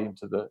his body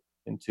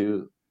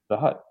into the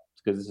hut,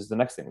 because this is the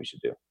next thing we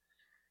should do.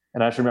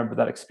 And I just remember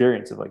that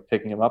experience of like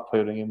picking him up,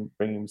 bringing him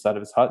inside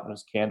of his hut, and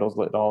there's candles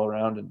lit all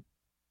around, and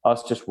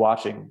us just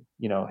watching,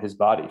 his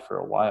body for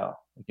a while,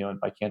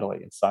 by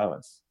candlelight in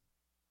silence.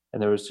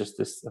 And there was just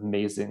this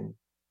amazing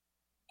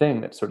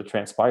thing that sort of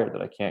transpired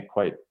that I can't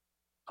quite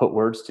put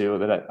words to,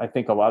 that I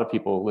think a lot of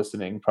people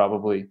listening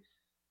probably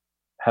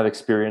have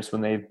experienced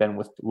when they've been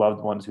with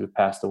loved ones who have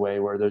passed away,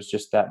 where there's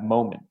just that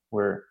moment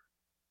where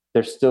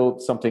there's still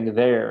something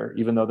there,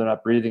 even though they're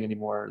not breathing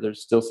anymore.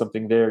 There's still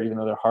something there, even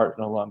though their heart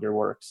no longer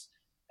works.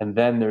 And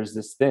then there's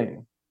this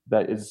thing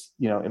that is,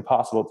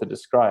 impossible to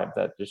describe,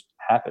 that just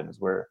happens,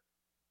 where,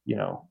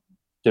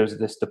 there's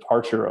this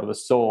departure of a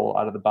soul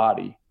out of the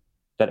body,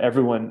 that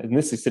everyone in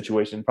this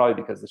situation,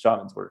 probably because the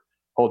shamans were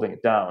holding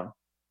it down,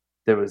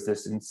 there was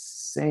this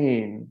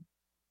insane,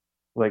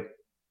 like,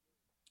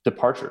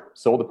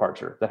 soul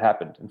departure that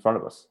happened in front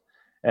of us.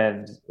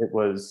 And it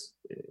was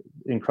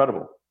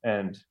incredible.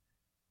 And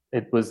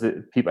it was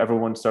that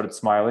everyone started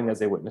smiling as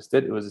they witnessed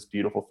it. It was this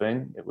beautiful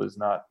thing. It was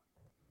not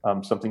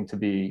something to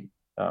be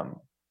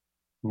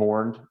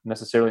mourned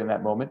necessarily in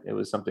that moment. It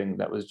was something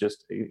that was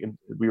just,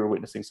 we were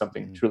witnessing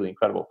something truly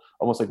incredible,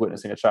 almost like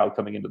witnessing a child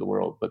coming into the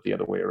world, but the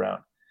other way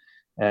around.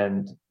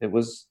 And it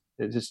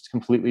just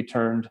completely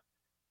turned,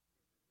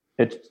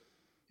 it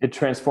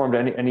transformed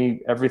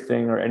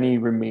everything or any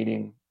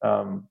remaining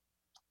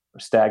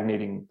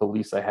stagnating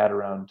beliefs I had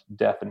around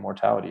death and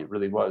mortality. It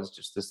really was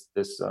just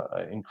this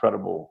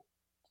incredible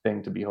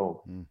thing to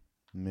behold.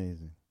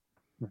 Amazing.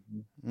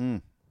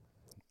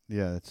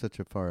 Yeah, it's such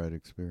a far out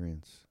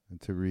experience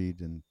to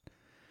read,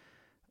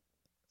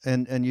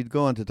 and you'd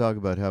go on to talk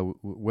about how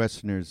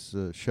Westerners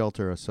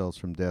shelter ourselves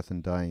from death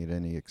and dying at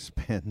any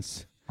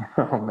expense.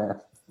 Oh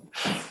man.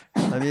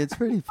 I mean, it's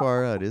pretty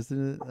far out,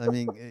 isn't it? I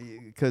mean,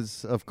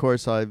 because of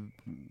course I've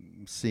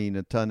seen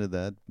a ton of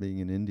that being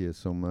in India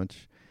so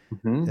much.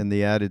 And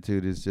the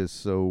attitude is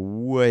just so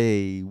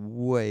way,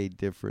 way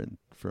different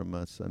from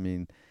us. I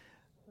mean,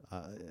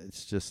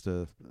 it's just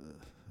an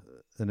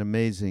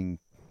amazing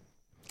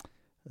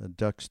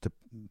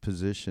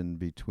juxtaposition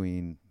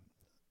between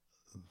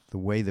the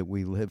way that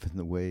we live and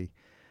the way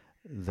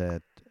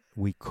that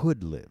we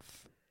could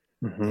live.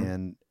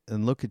 And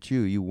look at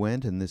you. You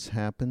went and this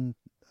happened.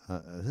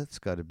 That's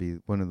got to be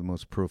one of the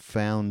most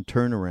profound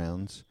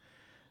turnarounds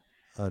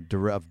of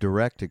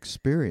direct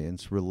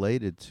experience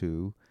related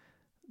to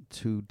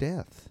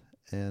death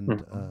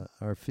and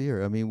our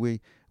fear. I mean,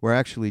 we're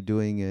actually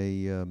doing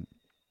a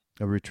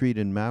retreat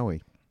in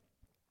Maui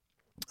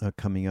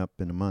coming up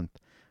in a month,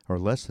 or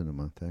less than a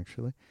month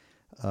actually,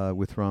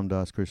 with Ram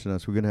Dass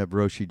Krishnadas. We're going to have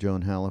Roshi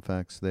Joan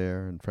Halifax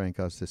there, and Frank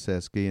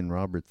Ostaseski and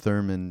Robert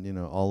Thurman,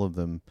 all of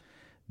them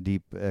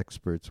deep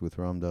experts with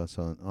Ram Dass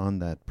on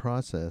that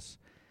process.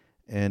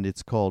 And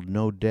it's called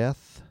No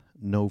Death,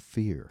 No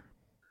Fear.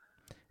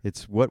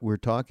 It's what we're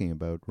talking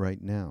about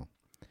right now.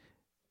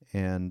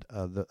 And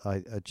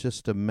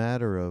just a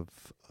matter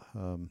of,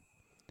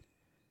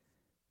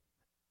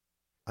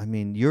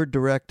 your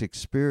direct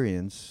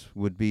experience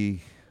would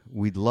be,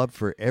 we'd love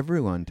for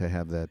everyone to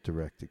have that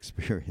direct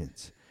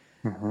experience.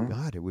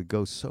 God, it would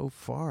go so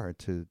far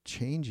to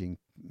changing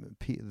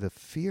the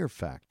fear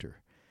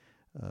factor.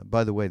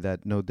 By the way,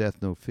 that No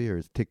Death, No Fear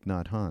is Thich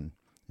Nhat Hanh,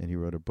 and he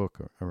wrote a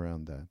book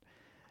around that,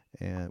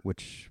 and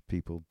which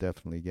people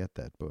definitely get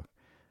that book.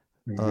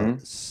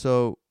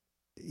 So,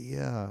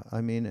 yeah, I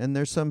mean, and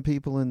there's some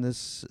people in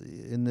this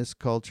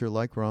culture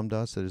like Ram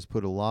Dass that has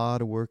put a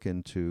lot of work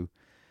into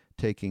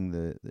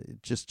taking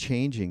just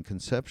changing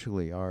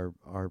conceptually our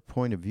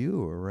point of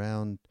view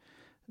around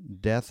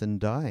death and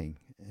dying,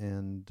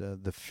 and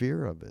the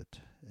fear of it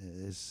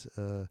is.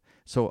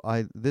 So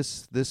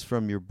this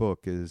from your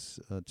book is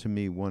to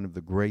me one of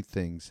the great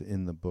things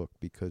in the book,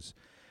 because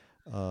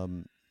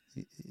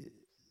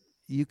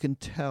you can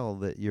tell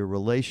that your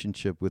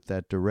relationship with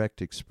that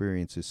direct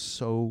experience is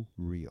so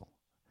real.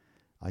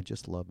 I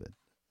just love it.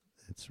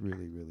 It's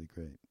really, really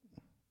great.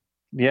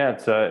 Yeah,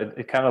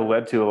 it kind of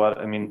led to a lot.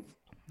 I mean,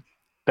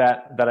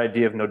 that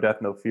idea of no death,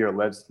 no fear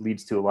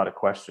leads to a lot of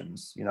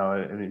questions.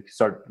 And you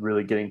start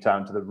really getting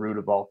down to the root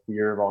of all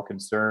fear, of all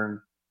concern.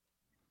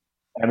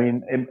 I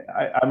mean,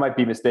 I might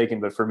be mistaken,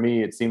 but for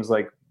me, it seems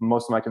like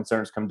most of my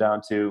concerns come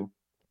down to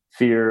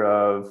fear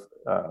of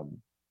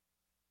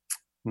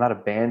not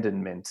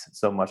abandonment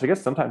so much. I guess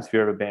sometimes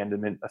fear of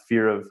abandonment, a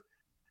fear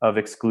of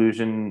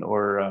exclusion,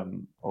 or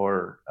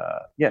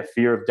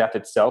fear of death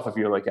itself. If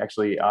you're like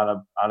actually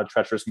on a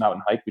treacherous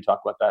mountain hike, we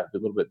talk about that a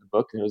little bit in the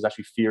book, and it was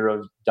actually fear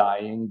of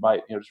dying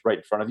by just right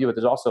in front of you. But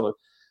there's also,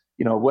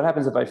 what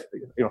happens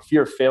if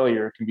fear of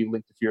failure can be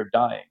linked to fear of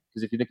dying?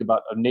 Because if you think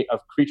about a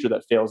creature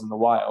that fails in the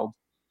wild,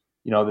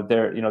 that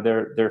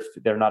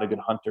they're not a good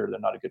hunter, they're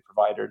not a good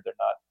provider,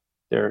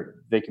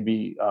 they can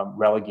be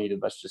relegated,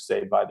 let's just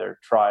say, by their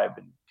tribe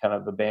and kind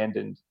of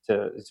abandoned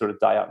to sort of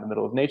die out in the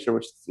middle of nature,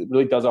 which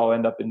really does all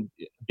end up in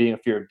being a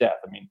fear of death.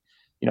 I mean,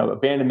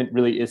 abandonment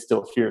really is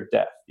still a fear of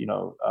death.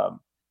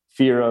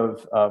 Fear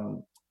of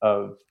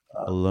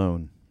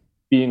alone,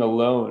 being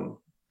alone.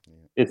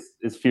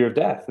 Is fear of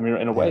death. I mean,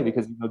 in a way,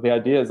 because the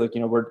idea is like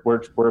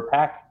we're a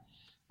pack,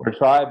 we're a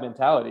tribe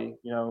mentality.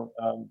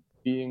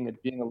 Being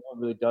alone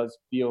really does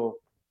feel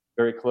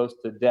very close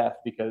to death,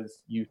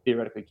 because you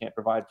theoretically can't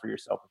provide for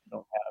yourself if you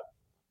don't have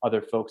other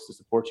folks to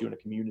support you in a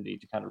community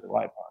to kind of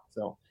rely upon.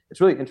 So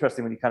it's really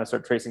interesting when you kind of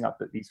start tracing out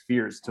these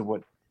fears to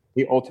what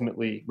they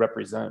ultimately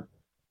represent.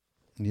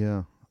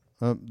 Yeah.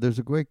 There's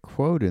a great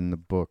quote in the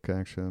book,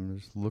 actually. I'm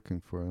just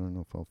looking for it. I don't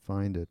know if I'll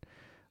find it.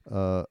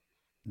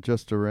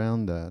 Just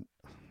around that.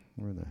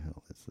 Where the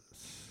hell is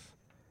this?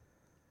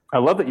 I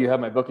love that you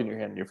have my book in your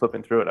hand and you're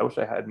flipping through it. I wish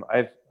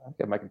I've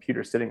got my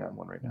computer sitting on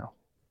one right now.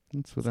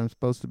 That's what I'm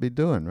supposed to be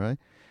doing, right?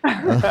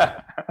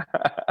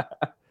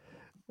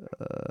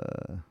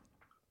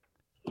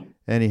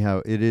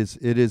 Anyhow, it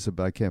is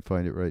about, I can't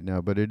find it right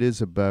now, but it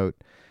is about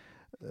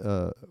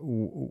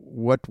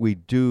what we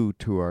do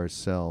to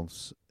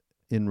ourselves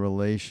in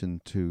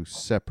relation to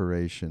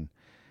separation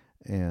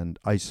and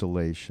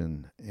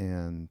isolation,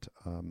 and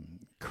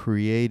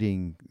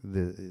creating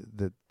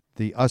the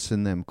us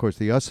and them. Of course,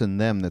 the us and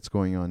them that's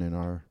going on in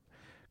our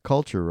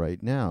culture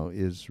right now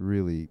is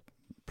really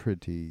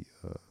pretty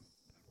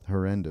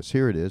horrendous.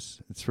 Here it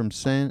is. It's from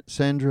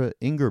Sandra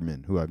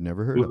Ingerman, who I've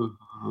never heard of.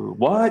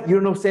 What? You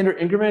don't know Sandra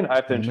Ingerman? I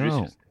have to introduce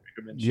you to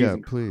Sandra Ingerman. Yeah,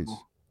 please.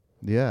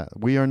 Yeah,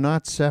 we are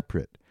not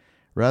separate.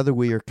 Rather,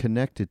 we are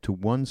connected to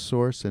one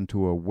source and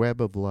to a web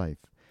of life.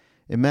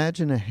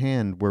 Imagine a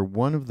hand where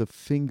one of the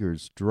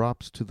fingers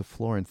drops to the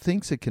floor and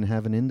thinks it can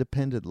have an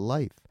independent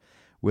life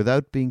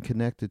without being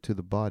connected to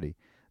the body.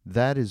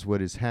 That is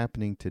what is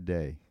happening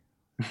today.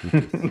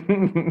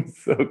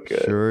 So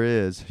good. Sure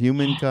is.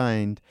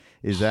 Humankind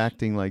is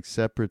acting like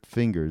separate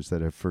fingers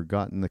that have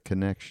forgotten the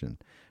connection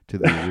to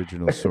the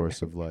original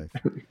source of life.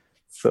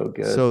 So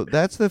good. So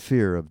that's the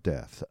fear of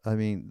death. I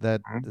mean,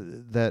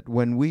 that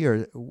when we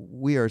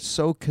are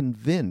so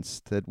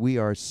convinced that we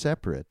are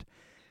separate,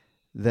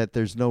 that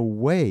there's no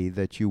way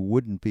that you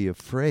wouldn't be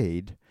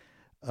afraid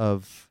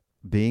of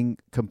being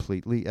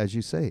completely, as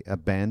you say,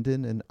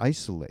 abandoned and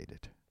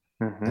isolated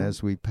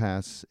as we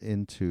pass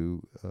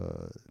into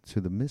to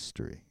the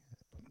mystery.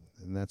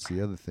 And that's the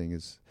other thing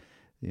is,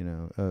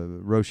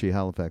 Roshi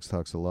Halifax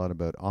talks a lot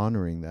about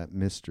honoring that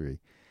mystery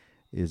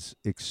is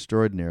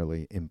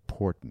extraordinarily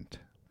important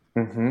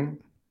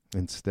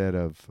instead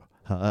of,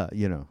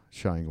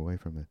 shying away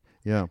from it.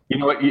 Yeah. You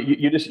know what?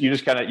 You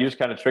just kind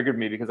of triggered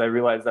me, because I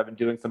realized I've been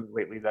doing something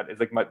lately that is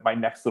like my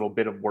next little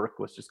bit of work.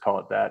 Let's just call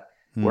it that.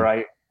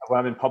 Where when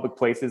I'm in public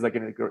places, like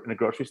in a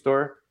grocery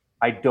store,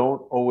 I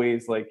don't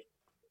always like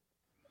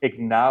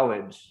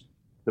acknowledge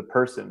the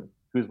person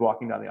who's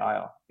walking down the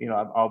aisle.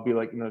 I'll be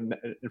like, in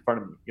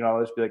front of me, I'll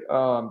just be like,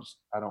 oh,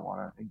 I don't want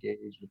to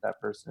engage with that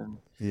person.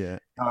 Yeah.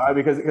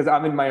 Because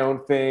I'm in my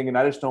own thing and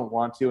I just don't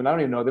want to, and I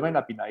don't even know, they might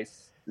not be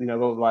nice.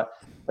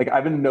 Like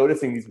I've been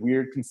noticing these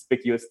weird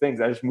conspicuous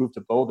things. I just moved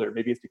to Boulder.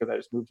 Maybe it's because I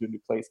just moved to a new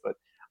place, but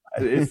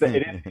it is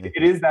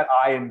that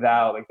I and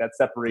thou, like that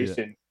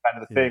separation kind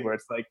of a thing where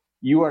it's like,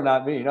 you are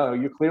not me. No,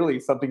 you're clearly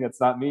something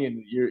that's not me.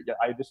 And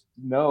I just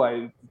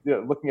know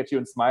looking at you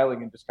and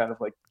smiling and just kind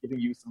of like giving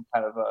you some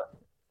kind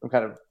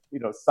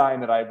of sign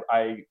that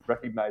I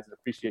recognize and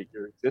appreciate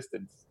your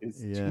existence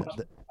is too much.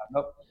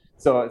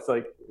 So it's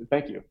like,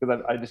 thank you,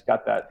 because I just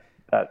got that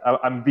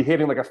I'm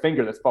behaving like a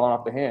finger that's falling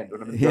off the hand.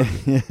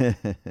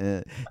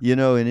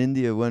 In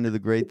India, one of the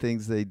great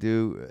things they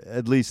do,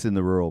 at least in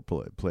the rural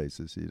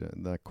places,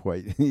 not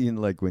quite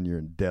like when you're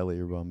in Delhi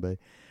or Mumbai,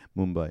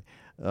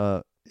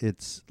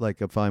 it's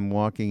like if I'm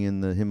walking in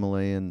the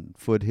Himalayan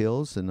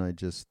foothills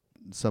and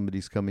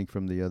somebody's coming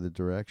from the other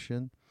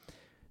direction,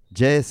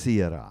 Jai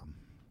Siya Ram,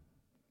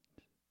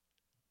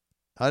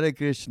 Hare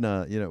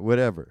Krishna,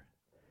 whatever.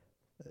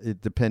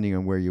 Depending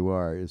on where you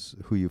are is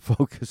who you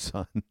focus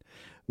on.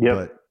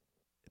 Yep.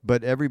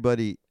 But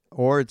everybody,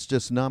 or it's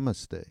just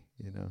namaste,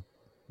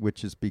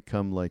 which has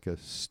become like a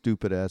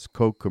stupid ass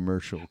Coke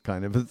commercial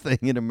kind of a thing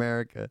in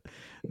America.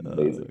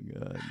 Amazing.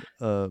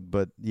 Oh, God.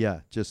 But yeah,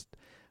 just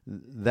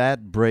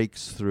that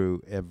breaks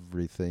through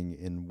everything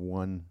in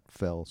one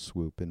fell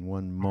swoop. In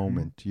one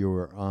moment,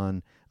 you're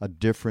on a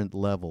different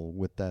level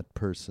with that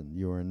person.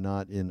 You are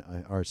not in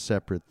our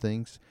separate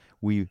things.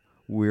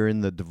 We're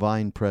in the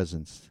divine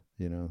presence,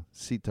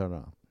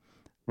 Sitaram.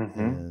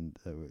 And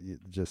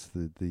just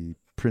the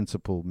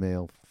principle,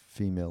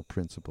 male-female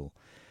principle.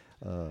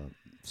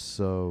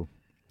 So,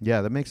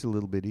 yeah, that makes it a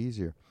little bit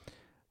easier.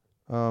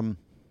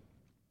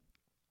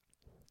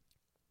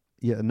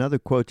 Another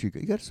quote. You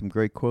got some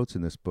great quotes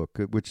in this book,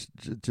 which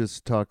just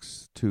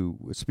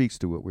speaks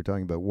to what we're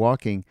talking about.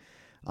 Walking,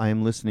 I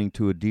am listening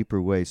to a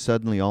deeper way.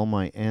 Suddenly all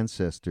my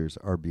ancestors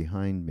are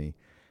behind me.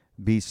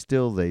 Be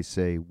still, they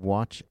say.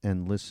 Watch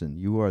and listen.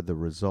 You are the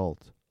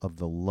result of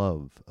the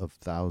love of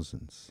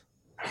thousands.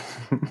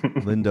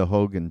 Linda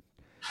Hogan.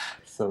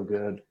 So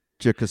good.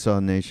 Chickasaw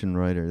Nation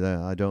writer.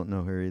 I don't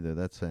know her either.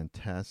 That's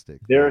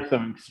fantastic. There are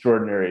some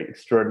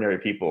extraordinary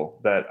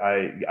people that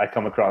I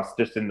come across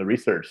just in the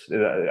research.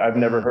 I've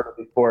never heard of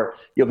before.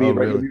 You'll be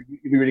really?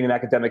 you'll be reading an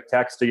academic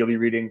text, or you'll be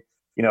reading,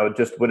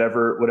 just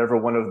whatever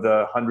one of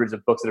the hundreds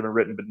of books that have been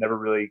written, but never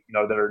really,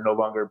 that are no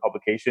longer in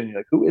publication. You're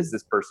like, who is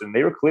this person?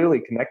 They were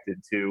clearly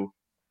connected to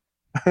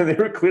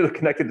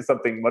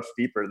something much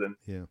deeper than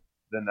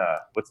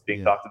what's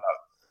being talked about.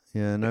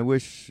 Yeah, and I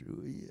wish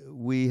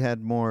we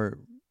had more.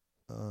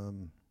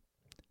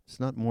 It's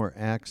not more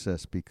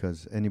access,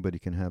 because anybody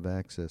can have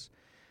access.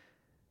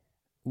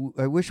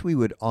 I wish we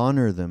would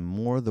honor them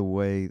more the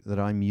way that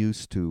I'm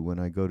used to when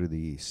I go to the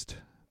East.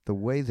 The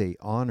way they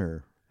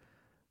honor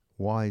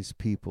wise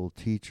people,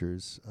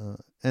 teachers.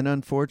 And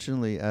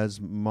unfortunately,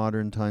 as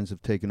modern times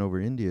have taken over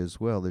India as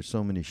well, there's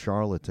so many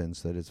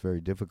charlatans that it's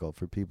very difficult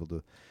for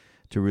people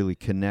to really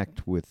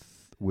connect with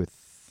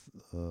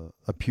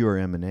a pure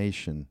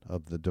emanation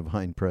of the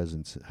divine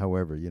presence.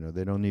 However,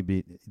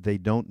 they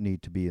don't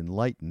need to be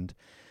enlightened,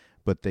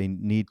 but they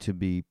need to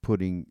be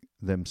putting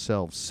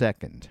themselves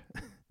second,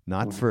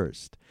 not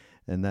first.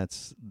 And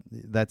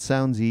that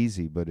sounds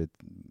easy, but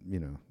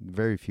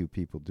very few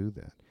people do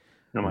that.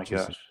 Oh my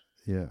gosh.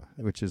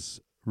 Which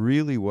is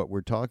really what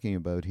we're talking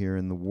about here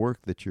in the work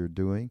that you're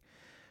doing,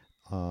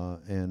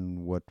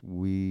 and what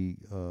we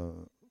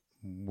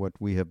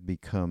have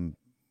become,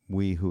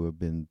 we who have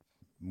been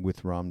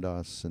with Ram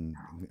Dass and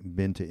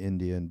been to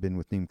India and been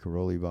with Neem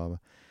Karoli Baba,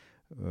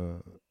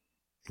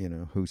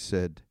 who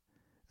said,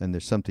 and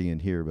there's something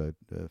in here about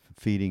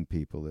feeding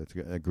people. That's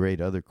a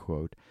great other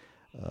quote.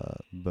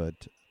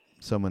 But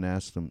someone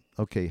asked him,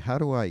 okay, how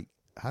do I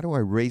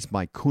raise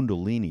my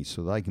kundalini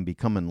so that I can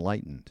become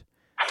enlightened?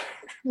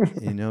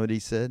 You know what he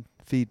said?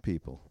 Feed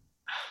people.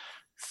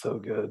 So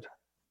good.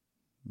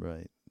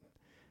 Right.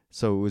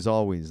 So it was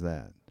always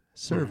that.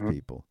 Serve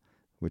people,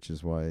 which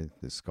is why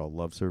this is called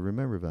Love, Serve,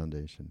 Remember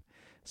Foundation.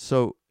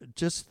 So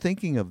just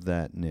thinking of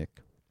that,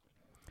 Nick,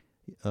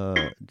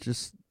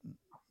 just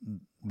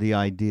the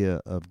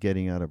idea of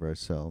getting out of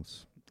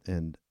ourselves,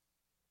 and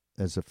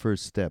as a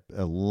first step,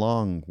 a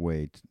long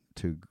way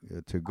to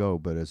go,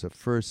 but as a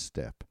first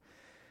step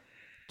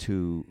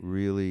to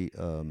really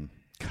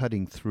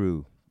cutting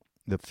through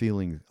the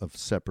feeling of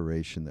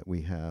separation that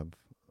we have,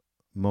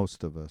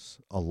 most of us,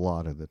 a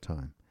lot of the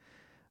time.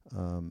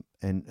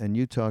 And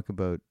you talk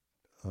about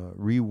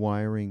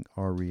rewiring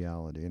our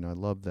reality, and I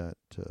love that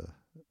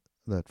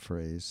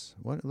phrase.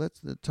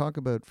 Let's talk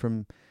about,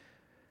 from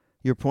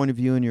your point of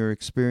view and your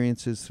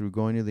experiences through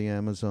going to the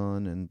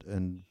Amazon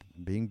and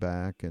being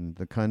back, and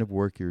the kind of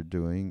work you're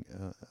doing.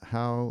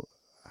 How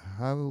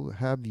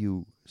have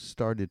you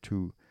started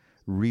to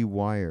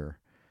rewire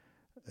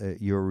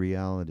your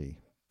reality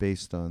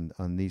based on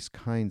these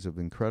kinds of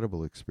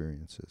incredible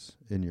experiences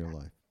in your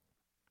life?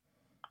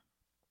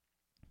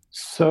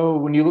 So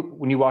when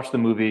you watch the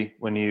movie,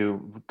 when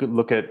you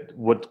look at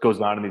what goes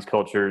on in these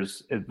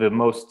cultures,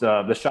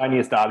 the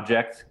shiniest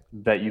object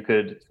that you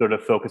could sort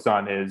of focus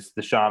on is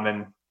the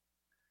shaman,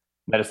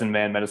 medicine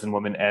man, medicine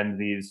woman, and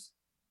these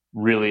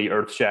really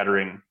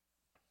earth-shattering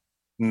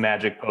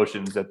magic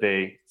potions that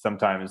they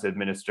sometimes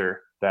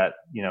administer that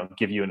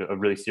give you a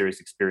really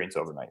serious experience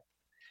overnight.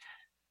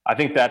 I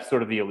think that's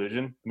sort of the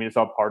illusion. I mean, it's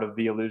all part of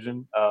the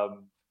illusion.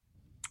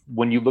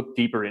 When you look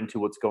deeper into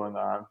what's going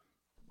on,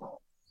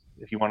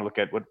 if you want to look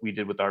at what we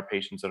did with our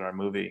patients in our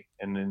movie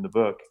and in the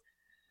book,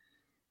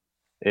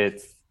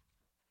 it's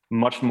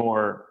much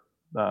more,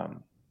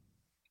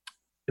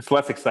 it's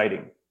less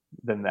exciting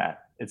than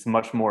that. It's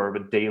much more of a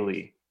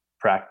daily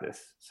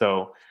practice.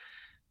 So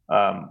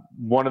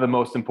one of the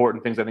most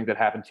important things I think that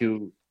happened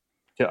to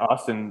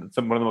us, and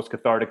one of the most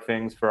cathartic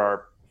things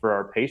for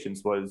our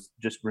patients, was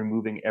just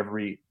removing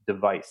every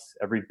device,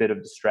 every bit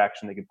of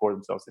distraction they could pour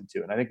themselves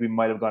into. And I think we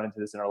might have gone into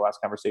this in our last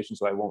conversation,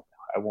 so I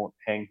won't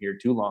hang here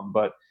too long.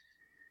 But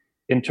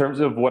in terms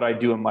of what I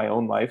do in my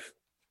own life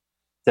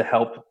to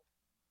help,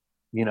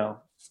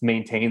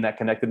 maintain that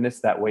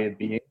connectedness, that way of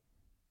being,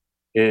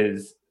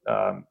 is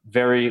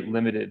very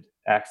limited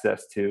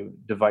access to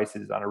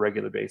devices on a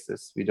regular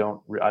basis. I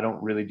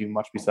don't really do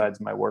much besides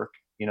my work.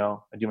 I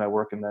do my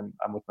work and then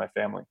I'm with my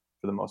family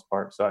for the most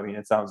part. So I mean,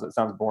 it sounds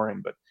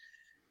boring, but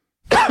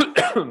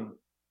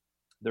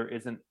there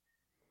isn't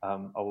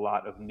a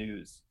lot of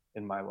news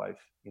in my life.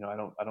 I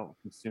don't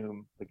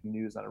consume like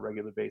news on a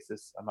regular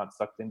basis. I'm not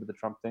sucked into the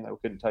Trump thing. I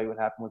couldn't tell you what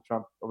happened with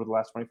Trump over the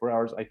last 24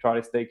 hours. I try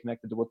to stay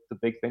connected to what the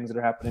big things that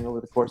are happening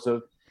over the course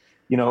of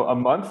a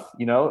month,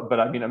 but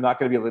I mean, I'm not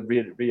going to be able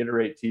to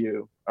reiterate to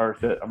you, or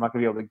I'm not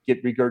going to be able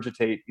to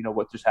regurgitate,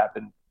 what just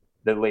happened,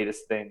 the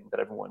latest thing that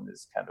everyone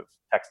is kind of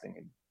texting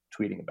and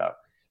tweeting about.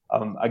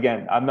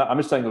 Again, I'm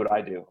just telling you what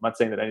I do. I'm not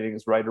saying that anything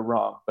is right or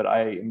wrong, but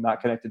I am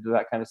not connected to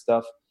that kind of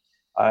stuff.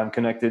 I'm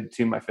connected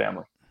to my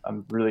family.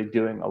 I'm really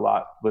doing a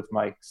lot with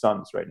my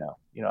sons right now.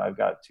 I've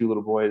got 2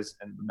 little boys,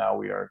 and now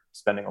we are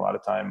spending a lot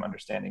of time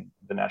understanding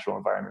the natural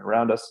environment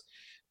around us,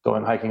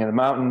 going hiking in the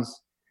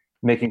mountains,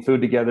 making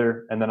food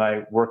together, and then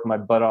I work my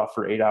butt off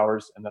for 8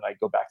 hours, and then I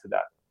go back to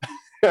that.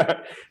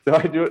 So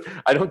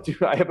I don't do,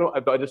 I have,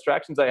 the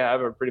distractions I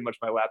have are pretty much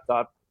my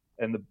laptop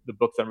and the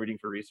books I'm reading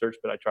for research,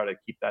 but I try to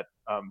keep that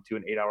to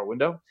an 8-hour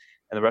window.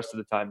 And the rest of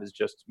the time is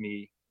just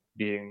me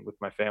being with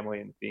my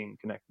family and being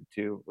connected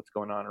to what's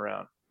going on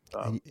around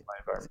my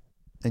environment.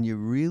 And you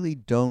really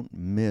don't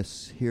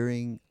miss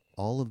hearing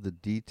all of the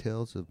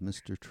details of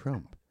Mr.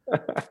 Trump.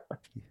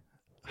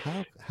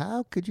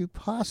 How could you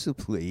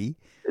possibly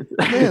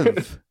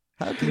live?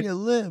 How can you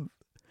live?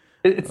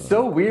 It's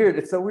so weird.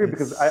 It's so weird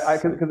because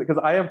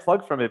I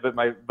unplugged from it, but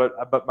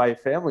my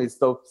family is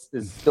still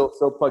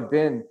so plugged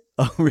in.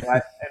 Oh,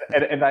 really?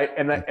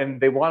 And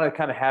they want to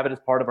kind of have it as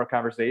part of our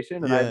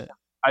conversation. And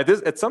I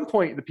just at some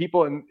point the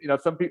people, and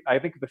some people, I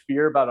think the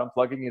fear about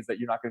unplugging is that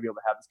you're not going to be able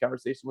to have this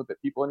conversation with the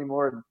people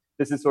anymore. And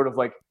this is sort of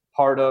like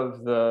part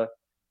of the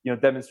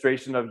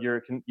demonstration of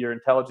your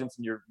intelligence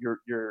and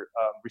your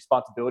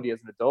responsibility as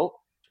an adult.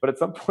 But at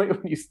some point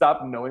when you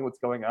stop knowing what's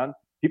going on,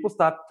 people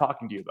stop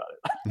talking to you about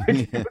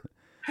it. Yeah.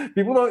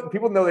 People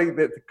know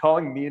that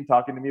calling me and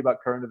talking to me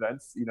about current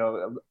events,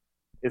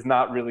 is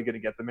not really going to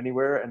get them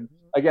anywhere. And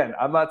again,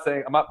 I'm not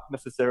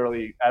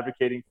necessarily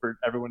advocating for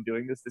everyone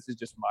doing this. This is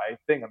just my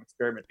thing. I'm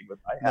experimenting with.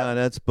 No,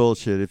 that's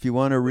bullshit. If you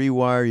want to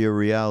rewire your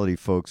reality,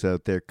 folks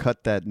out there,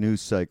 cut that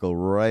news cycle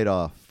right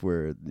off.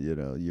 Where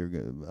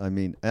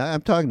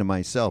I'm talking to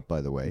myself,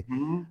 by the way.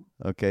 Mm-hmm.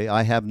 Okay,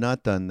 I have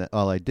not done that.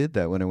 Well, I did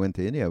that when I went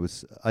to India.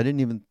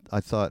 I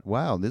thought,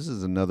 wow, this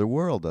is another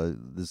world.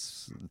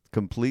 This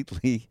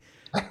completely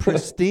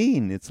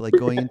pristine. It's like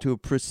going into a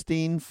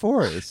pristine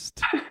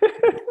forest.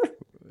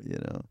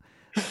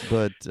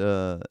 But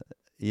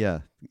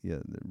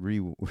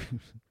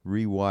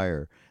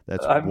rewire.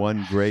 That's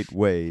one great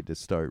way to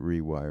start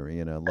rewiring,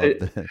 and I love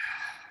that.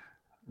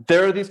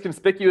 There are these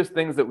conspicuous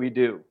things that we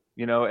do,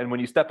 and when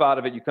you step out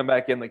of it, you come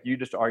back in like you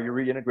just are. You're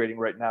reintegrating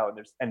right now,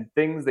 and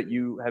things that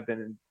you have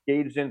been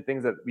engaged in,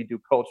 things that we do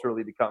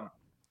culturally, become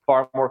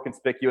far more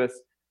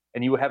conspicuous.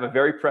 And you have a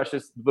very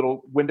precious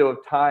little window of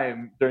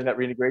time during that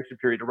reintegration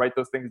period to write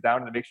those things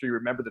down and to make sure you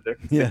remember that they're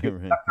conspicuous. Yeah,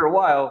 right. After a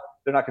while,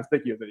 they're not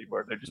conspicuous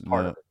anymore. They're just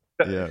part of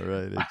it. Yeah,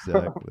 right.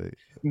 Exactly.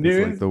 News,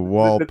 it's like the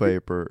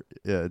wallpaper.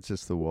 It's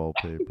just the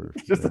wallpaper.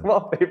 It's just the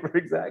wallpaper,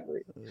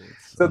 exactly.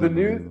 So the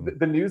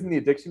news and the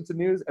addiction to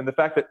news, and the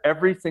fact that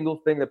every single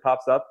thing that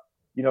pops up,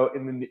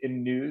 in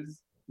news,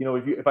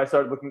 if I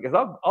start looking, because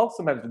I'll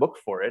sometimes look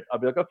for it. I'll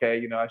be like, okay,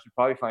 I should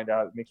probably find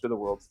out, make sure the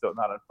world's still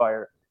not on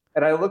fire.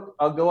 And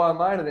I'll go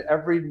online, and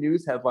every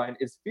news headline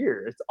is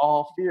fear. It's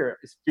all fear.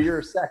 It's fear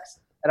of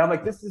sex. And I'm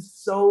like, this is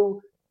so,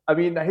 I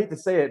hate to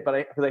say it,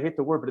 because I hate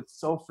the word, but it's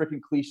so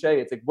freaking cliche.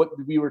 It's like what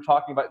we were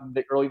talking about in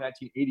the early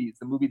 1980s,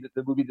 the movie The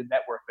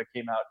Network that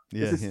came out.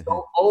 This is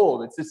so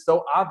old. It's just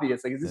so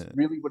obvious. Like, is this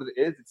really what it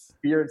is? It's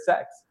fear and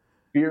sex,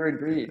 fear and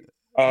greed.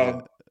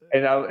 And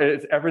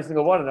it's every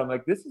single one. And I'm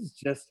like, this is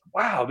just,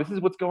 wow, this is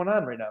what's going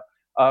on right now.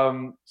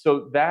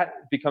 So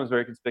that becomes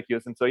very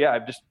conspicuous. And so, I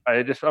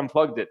just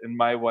unplugged it, and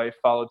my wife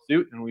followed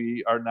suit, and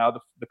we are now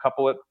the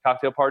couple at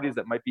cocktail parties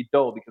that might be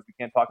dull because we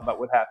can't talk about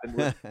what happened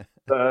with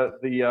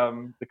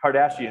the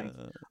Kardashians.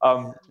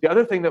 The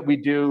other thing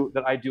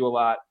that I do a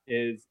lot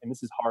is, and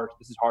this is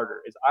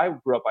harder, is I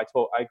grew up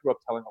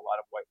telling a lot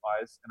of white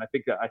lies. And I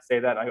think that I say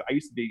that I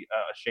used to be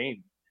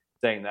ashamed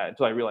saying that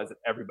until I realized that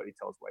everybody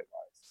tells white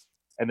lies.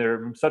 And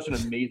they're such an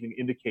amazing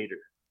indicator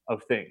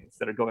of things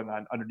that are going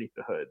on underneath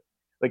the hood.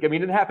 Like,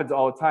 it happens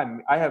all the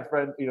time. I have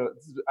friends,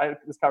 I had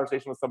this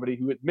conversation with somebody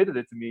who admitted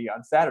it to me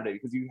on Saturday,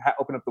 because you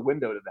open up the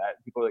window to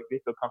that. People they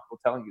feel comfortable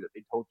telling you that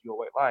they told you a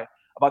white lie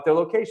about their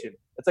location.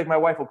 It's like my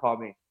wife will call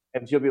me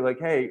and she'll be like,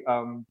 hey,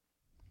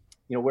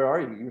 where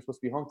are you? You were supposed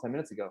to be home 10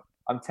 minutes ago.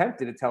 I'm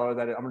tempted to tell her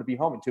that I'm going to be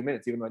home in 2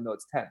 minutes, even though I know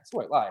it's 10. It's a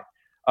white lie.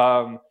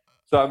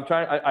 So I'm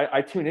trying,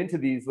 I tune into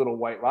these little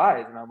white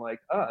lies, and I'm like,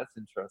 oh, that's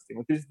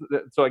interesting.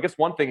 So I guess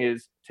one thing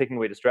is taking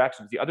away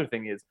distractions. The other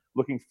thing is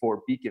looking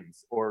for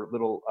beacons or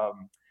little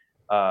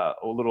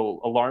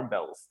alarm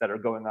bells that are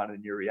going on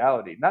in your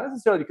reality. Not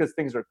necessarily because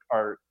things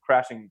are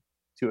crashing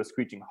to a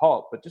screeching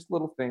halt, but just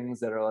little things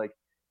that are like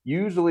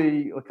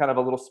usually kind of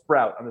a little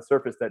sprout on the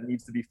surface that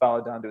needs to be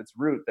followed down to its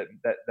root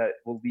that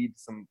will lead to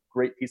some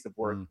great piece of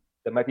work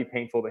that might be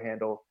painful to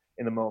handle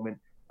in the moment,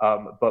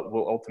 but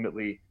will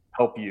ultimately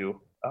help you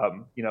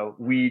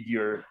weed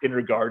your inner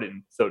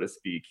garden, so to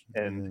speak,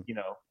 and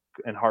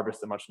and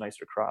harvest a much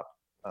nicer crop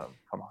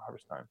come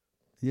harvest time.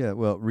 Yeah,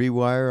 well,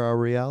 rewire our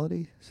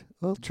reality.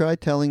 Well, try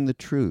telling the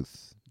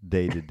truth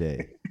day to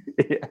day.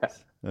 Yeah.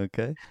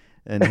 Okay,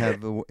 and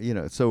have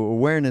so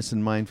awareness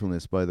and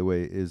mindfulness, by the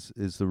way, is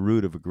the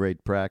root of a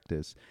great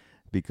practice,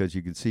 because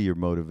you can see your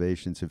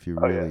motivations if you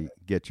really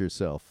get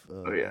yourself.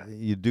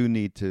 You do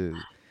need to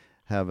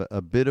have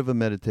a bit of a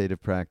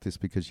meditative practice,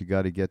 because you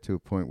got to get to a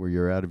point where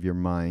you're out of your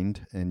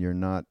mind and you're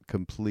not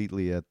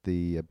completely at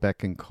the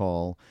beck and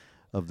call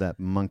of that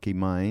monkey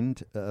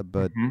mind.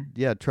 But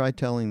try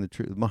telling the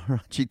truth.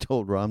 Maharaji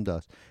told Ram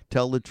Dass,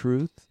 tell the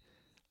truth,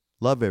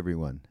 love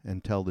everyone,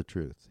 and tell the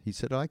truth. He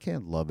said, I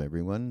can't love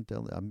everyone.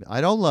 I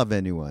don't love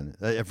anyone,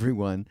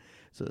 everyone.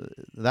 So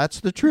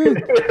that's the truth.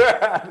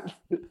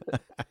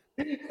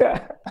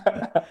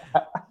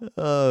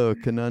 Oh,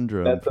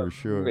 conundrum That's for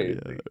sure. Yeah.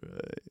 amazing.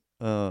 Right.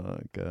 Oh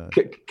God.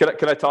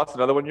 Can I toss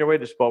another one your way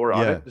just while we're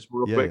on Yeah. it, just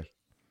real Yeah. quick?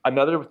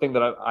 Another thing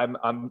that I'm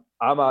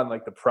on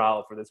like the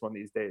prowl for this one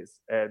these days,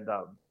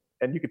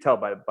 and you can tell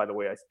by the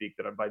way I speak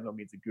that I'm by no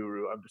means a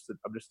guru. I'm just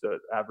an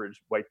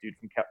average white dude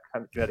from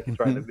Connecticut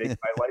trying to make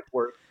my life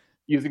work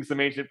using some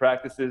ancient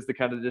practices to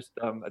kind of just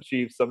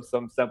achieve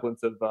some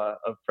semblance of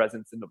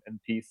presence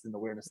and peace and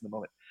awareness in the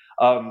moment.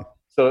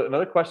 So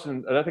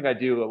another thing I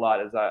do a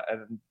lot is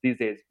and these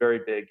days very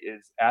big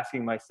is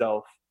asking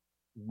myself,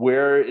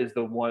 where is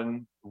the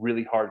one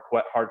really hard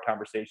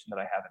conversation that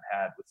I haven't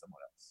had with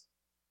someone else?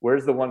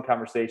 Where's the one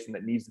conversation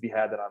that needs to be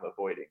had that I'm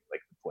avoiding,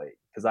 like the plague?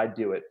 Because I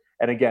do it.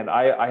 And again,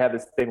 I have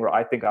this thing where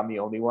I think I'm the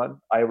only one.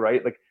 I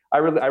wrote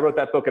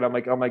that book and I'm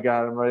like, oh my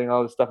God, I'm writing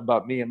all this stuff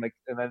about me. And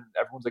then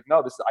everyone's like,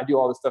 no, I do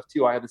all this stuff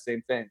too. I have the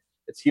same thing.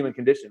 It's human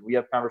condition. We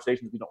have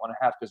conversations we don't want to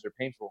have because they're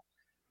painful.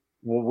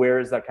 Well, where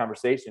is that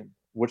conversation?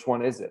 Which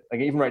one is it? Like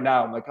even right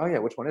now, I'm like, oh yeah,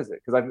 which one is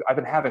it? Because I've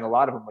been having a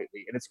lot of them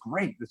lately, and it's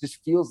great. It just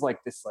feels like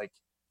this, like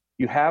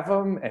you have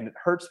them, and it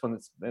hurts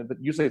but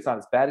usually it's not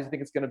as bad as you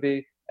think it's going to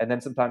be. And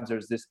then sometimes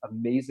there's this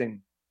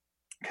amazing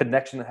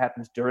connection that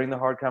happens during the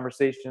hard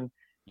conversation.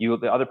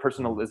 The other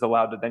person is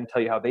allowed to then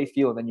tell you how they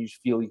feel, and then you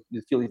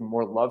feel even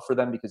more love for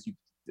them because you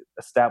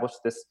established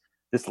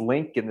this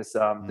link and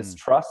this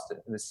trust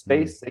and this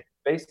safe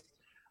space.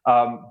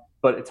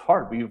 But it's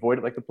hard. We avoid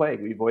it like the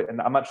plague.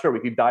 And I'm not sure we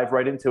could dive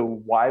right into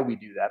why we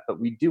do that, but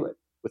we do it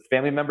with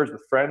family members,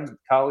 with friends, with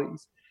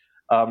colleagues.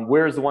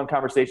 Where is the one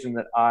conversation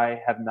that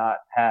I have not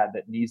had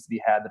that needs to be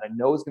had that I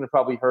know is going to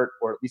probably hurt,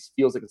 or at least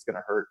feels like it's going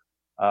to hurt?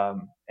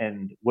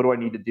 And what do I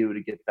need to do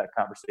to get that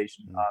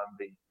conversation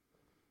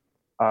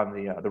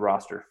on the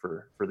roster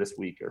for this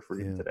week or for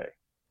even today?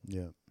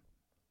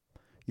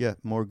 Yeah.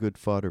 More good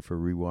fodder for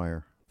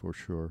Rewire for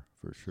sure.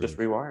 Just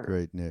Rewire.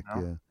 Great, Nick.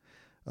 No? Yeah.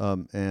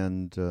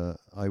 And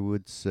I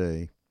would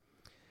say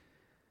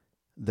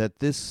that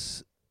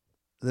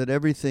that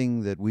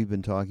everything that we've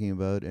been talking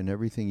about and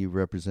everything you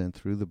represent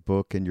through the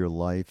book and your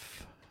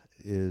life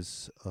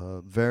is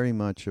very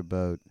much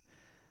about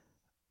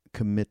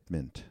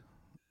commitment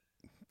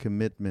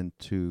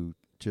to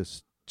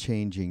just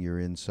changing your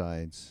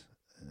insides,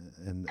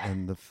 and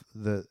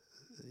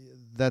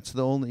that's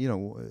the only,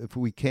 if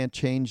we can't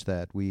change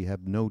that, we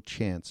have no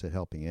chance at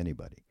helping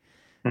anybody.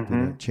 Mm-hmm.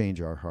 We don't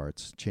change our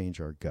hearts, change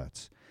our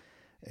guts,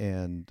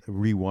 and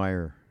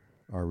rewire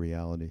our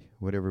reality,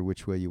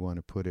 which way you want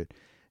to put it.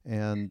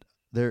 And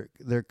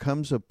there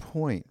comes a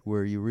point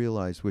where you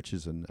realize, which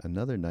is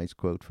another nice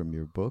quote from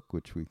your book,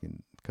 which we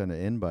can kind of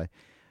end by,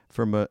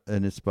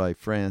 and it's by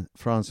Franz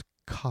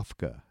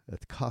Kafka, a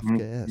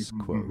Kafkaesque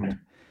quote.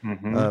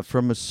 Mm-hmm.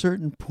 From a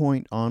certain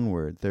point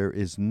onward, there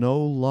is no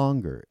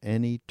longer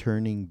any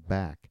turning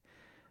back.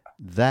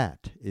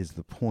 That is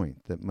the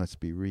point that must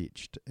be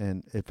reached.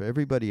 And if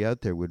everybody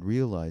out there would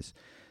realize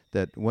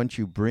that once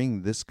you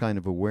bring this kind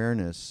of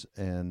awareness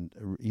and,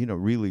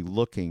 really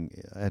looking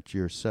at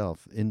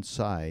yourself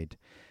inside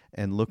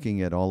and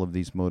looking at all of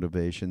these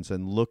motivations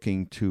and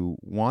looking to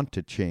want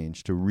to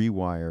change, to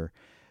rewire,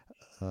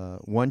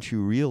 once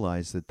you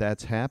realize that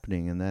that's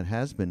happening and that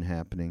has been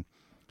happening,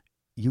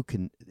 you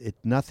can't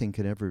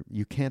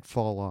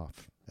fall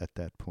off at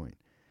that point.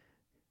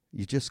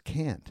 You just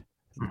can't.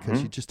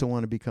 Because you just don't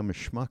want to become a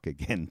schmuck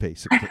again,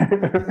 basically.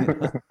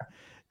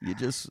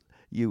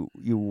 You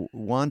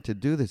want to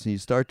do this, and you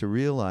start to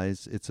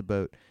realize it's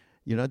about,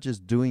 you're not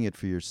just doing it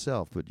for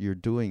yourself, but you're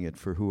doing it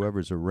for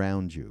whoever's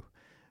around you,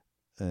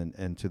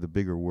 and to the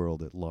bigger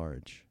world at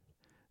large.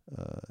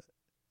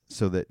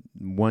 So that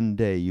one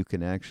day you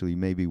can actually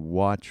maybe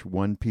watch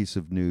one piece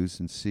of news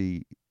and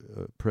see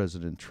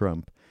President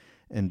Trump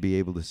and be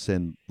able to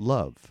send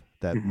love.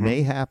 That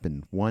may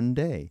happen one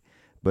day.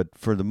 But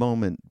for the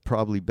moment,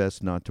 probably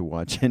best not to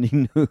watch any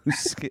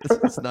news.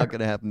 It's not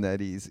going to happen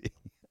that easy.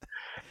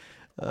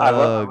 I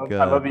love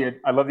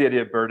the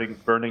idea of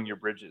burning your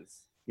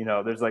bridges.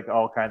 There's like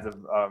all kinds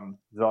of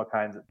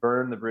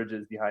burn the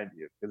bridges behind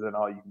you, because then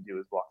all you can do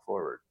is walk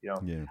forward. Yeah.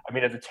 I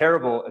mean, it's a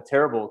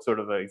terrible sort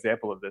of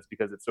example of this,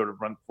 because it sort of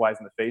flies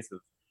in the face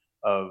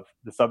of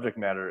the subject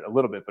matter a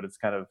little bit, but it's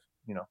kind of,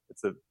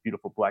 it's a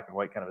beautiful black and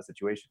white kind of a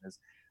situation. Is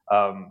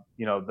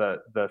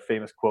the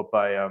famous quote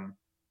by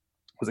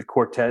was it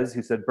Cortez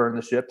who said, "Burn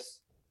the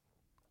ships,"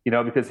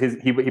 because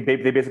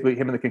they basically,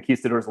 him and the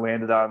conquistadors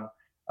landed on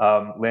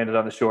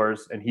the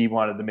shores, and he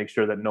wanted to make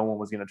sure that no one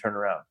was going to turn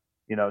around.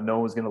 No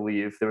one was going to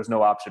leave. There was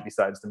no option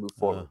besides to move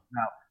forward.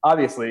 Now,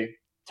 obviously,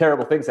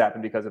 terrible things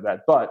happen because of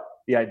that, but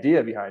the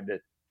idea behind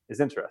it is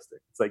interesting.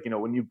 It's like,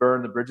 when you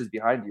burn the bridges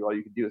behind you, all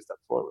you can do is step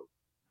forward.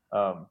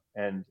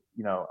 And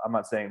I'm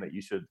not saying that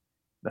you should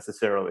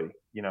necessarily,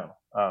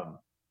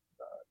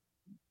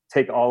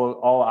 take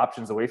all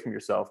options away from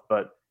yourself,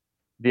 but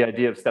the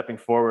idea of stepping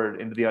forward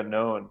into the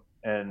unknown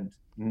and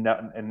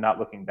not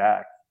looking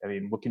back. I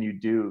mean, what can you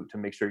do to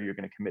make sure you're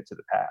going to commit to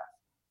the path?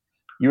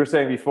 You were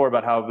saying before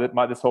about how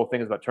this whole thing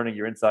is about turning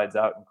your insides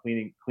out and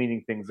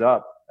cleaning things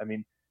up. I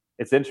mean,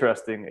 it's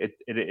interesting.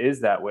 It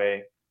is that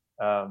way.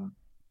 And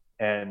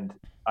And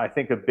I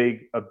think a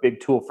big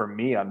tool for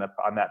me on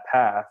that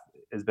path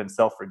has been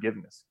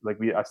self-forgiveness. Like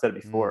I said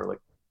it before, like,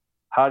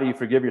 how do you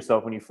forgive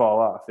yourself when you fall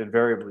off?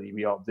 Invariably,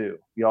 we all do.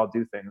 We all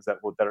do things that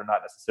are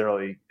not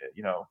necessarily,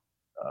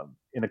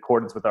 in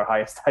accordance with our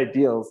highest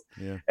ideals.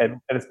 Yeah.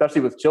 And especially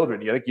with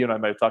children. I think you and I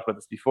might have talked about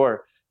this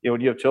before. When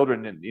you have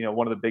children, and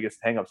one of the biggest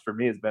hangups for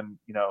me has been,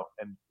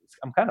 and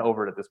I'm kind of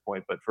over it at this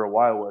point, but for a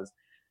while was,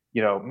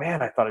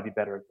 man, I thought I'd be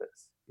better at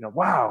this.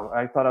 Wow,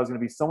 I thought I was going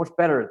to be so much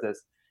better at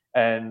this.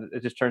 And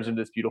it just turns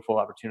into this beautiful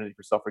opportunity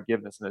for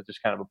self-forgiveness, and it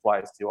just kind of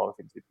applies to all the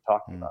things we've been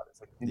talking about.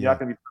 It's like, you're not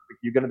going to be perfect.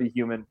 You're going to be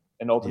human,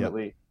 and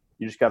ultimately,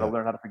 you just got to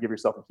learn how to forgive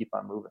yourself and keep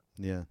on moving.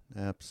 Yeah,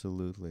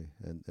 absolutely.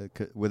 And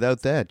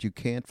without that, you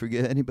can't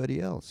forget anybody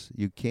else.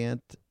 You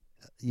can't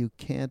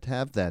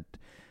have that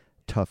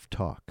tough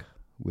talk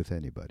with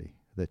anybody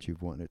that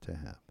you've wanted to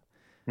have.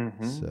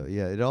 Mm-hmm. So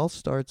yeah, it all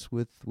starts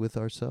with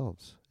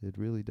ourselves. It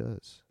really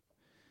does.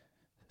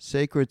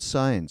 Sacred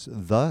Science,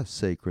 The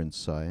Sacred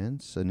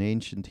Science, an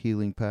ancient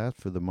healing path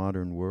for the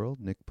modern world.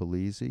 Nick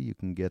Pulizzi, you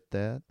can get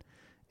that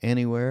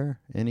anywhere,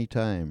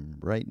 anytime,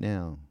 right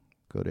now.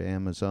 Go to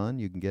Amazon,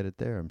 you can get it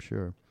there, I'm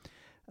sure.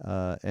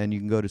 And you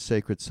can go to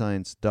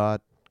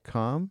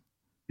sacredscience.com.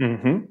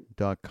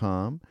 Mm-hmm.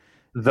 .com.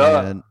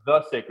 The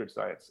Sacred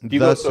Science.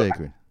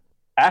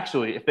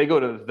 Actually, if they go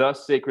to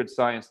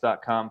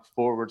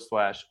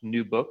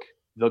thesacredscience.com/new book,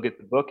 they'll get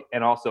the book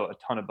and also a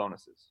ton of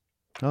bonuses.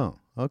 Oh,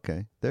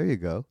 okay. There you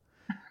go.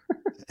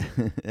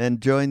 And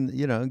join,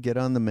 get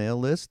on the mail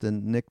list.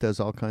 And Nick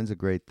does all kinds of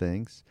great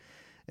things.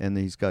 And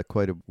he's got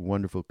quite a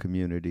wonderful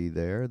community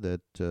there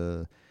that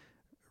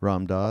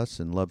Ram Dass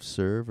and Love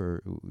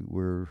Serve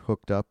we're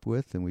hooked up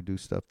with, and we do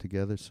stuff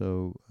together.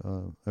 So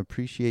I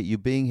appreciate you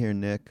being here,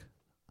 Nick.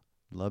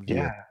 Love you.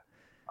 Yeah.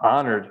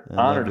 Honored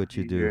love what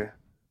you do. Here.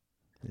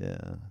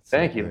 Yeah.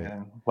 Thank you,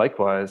 man.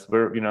 Likewise.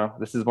 We're,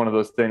 this is one of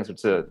those things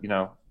which,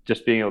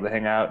 just being able to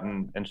hang out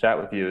and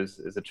chat with you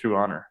is a true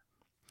honor.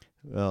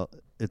 Well,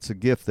 it's a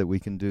gift that we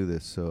can do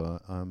this. So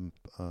I'm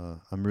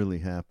really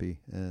happy.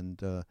 And,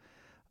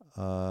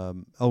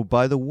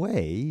 by the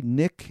way,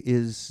 Nick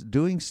is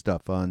doing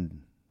stuff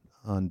on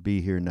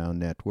Be Here Now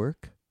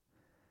Network.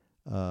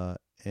 He's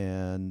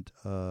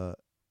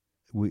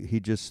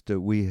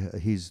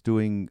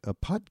doing a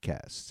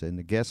podcast, and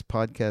the guest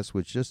podcast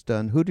was just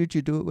done. Who did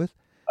you do it with?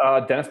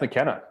 Dennis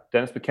McKenna.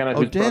 Dennis McKenna.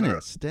 Oh,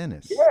 Dennis.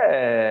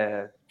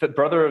 Yeah, the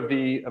brother of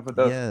the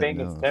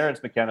famous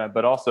Terrence McKenna,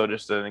 but also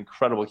just an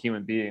incredible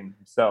human being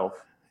himself.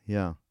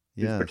 Yeah.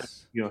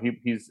 Yes.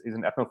 He's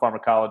an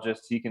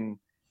ethnopharmacologist.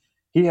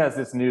 He has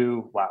this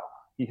new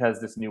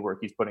work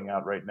he's putting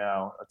out right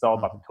now. It's all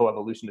about the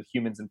coevolution of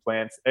humans and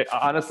plants.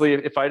 Honestly,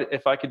 if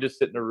I could just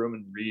sit in a room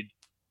and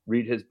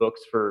read his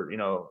books for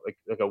like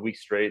a week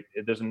straight,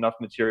 there's enough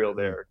material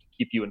there to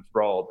keep you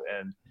enthralled,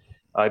 and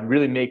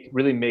really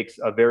makes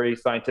a very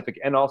scientific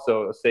and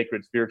also a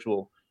sacred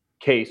spiritual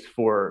case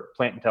for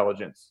plant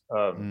intelligence,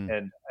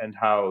 and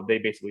how they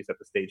basically set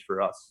the stage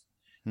for us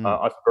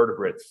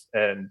vertebrates,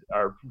 and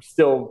are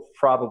still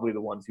probably the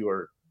ones who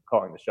are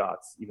calling the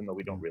shots, even though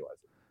we don't realize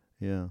it.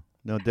 Yeah.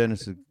 No,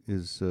 Dennis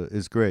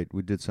is great.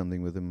 We did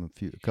something with him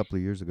a couple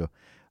of years ago.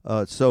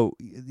 So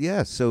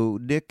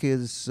Nick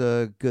is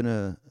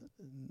gonna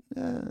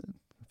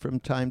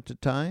from time to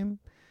time,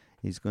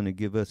 he's going to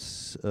give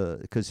us,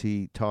 because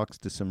he talks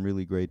to some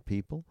really great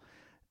people,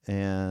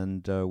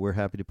 and we're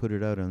happy to put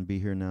it out on Be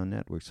Here Now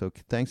Network. So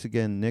thanks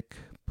again, Nick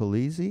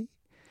Pulizzi,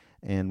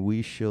 and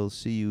we shall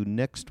see you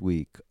next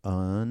week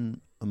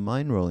on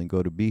Mind Rolling.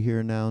 Go to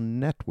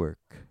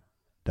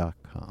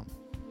BeHereNowNetwork.com.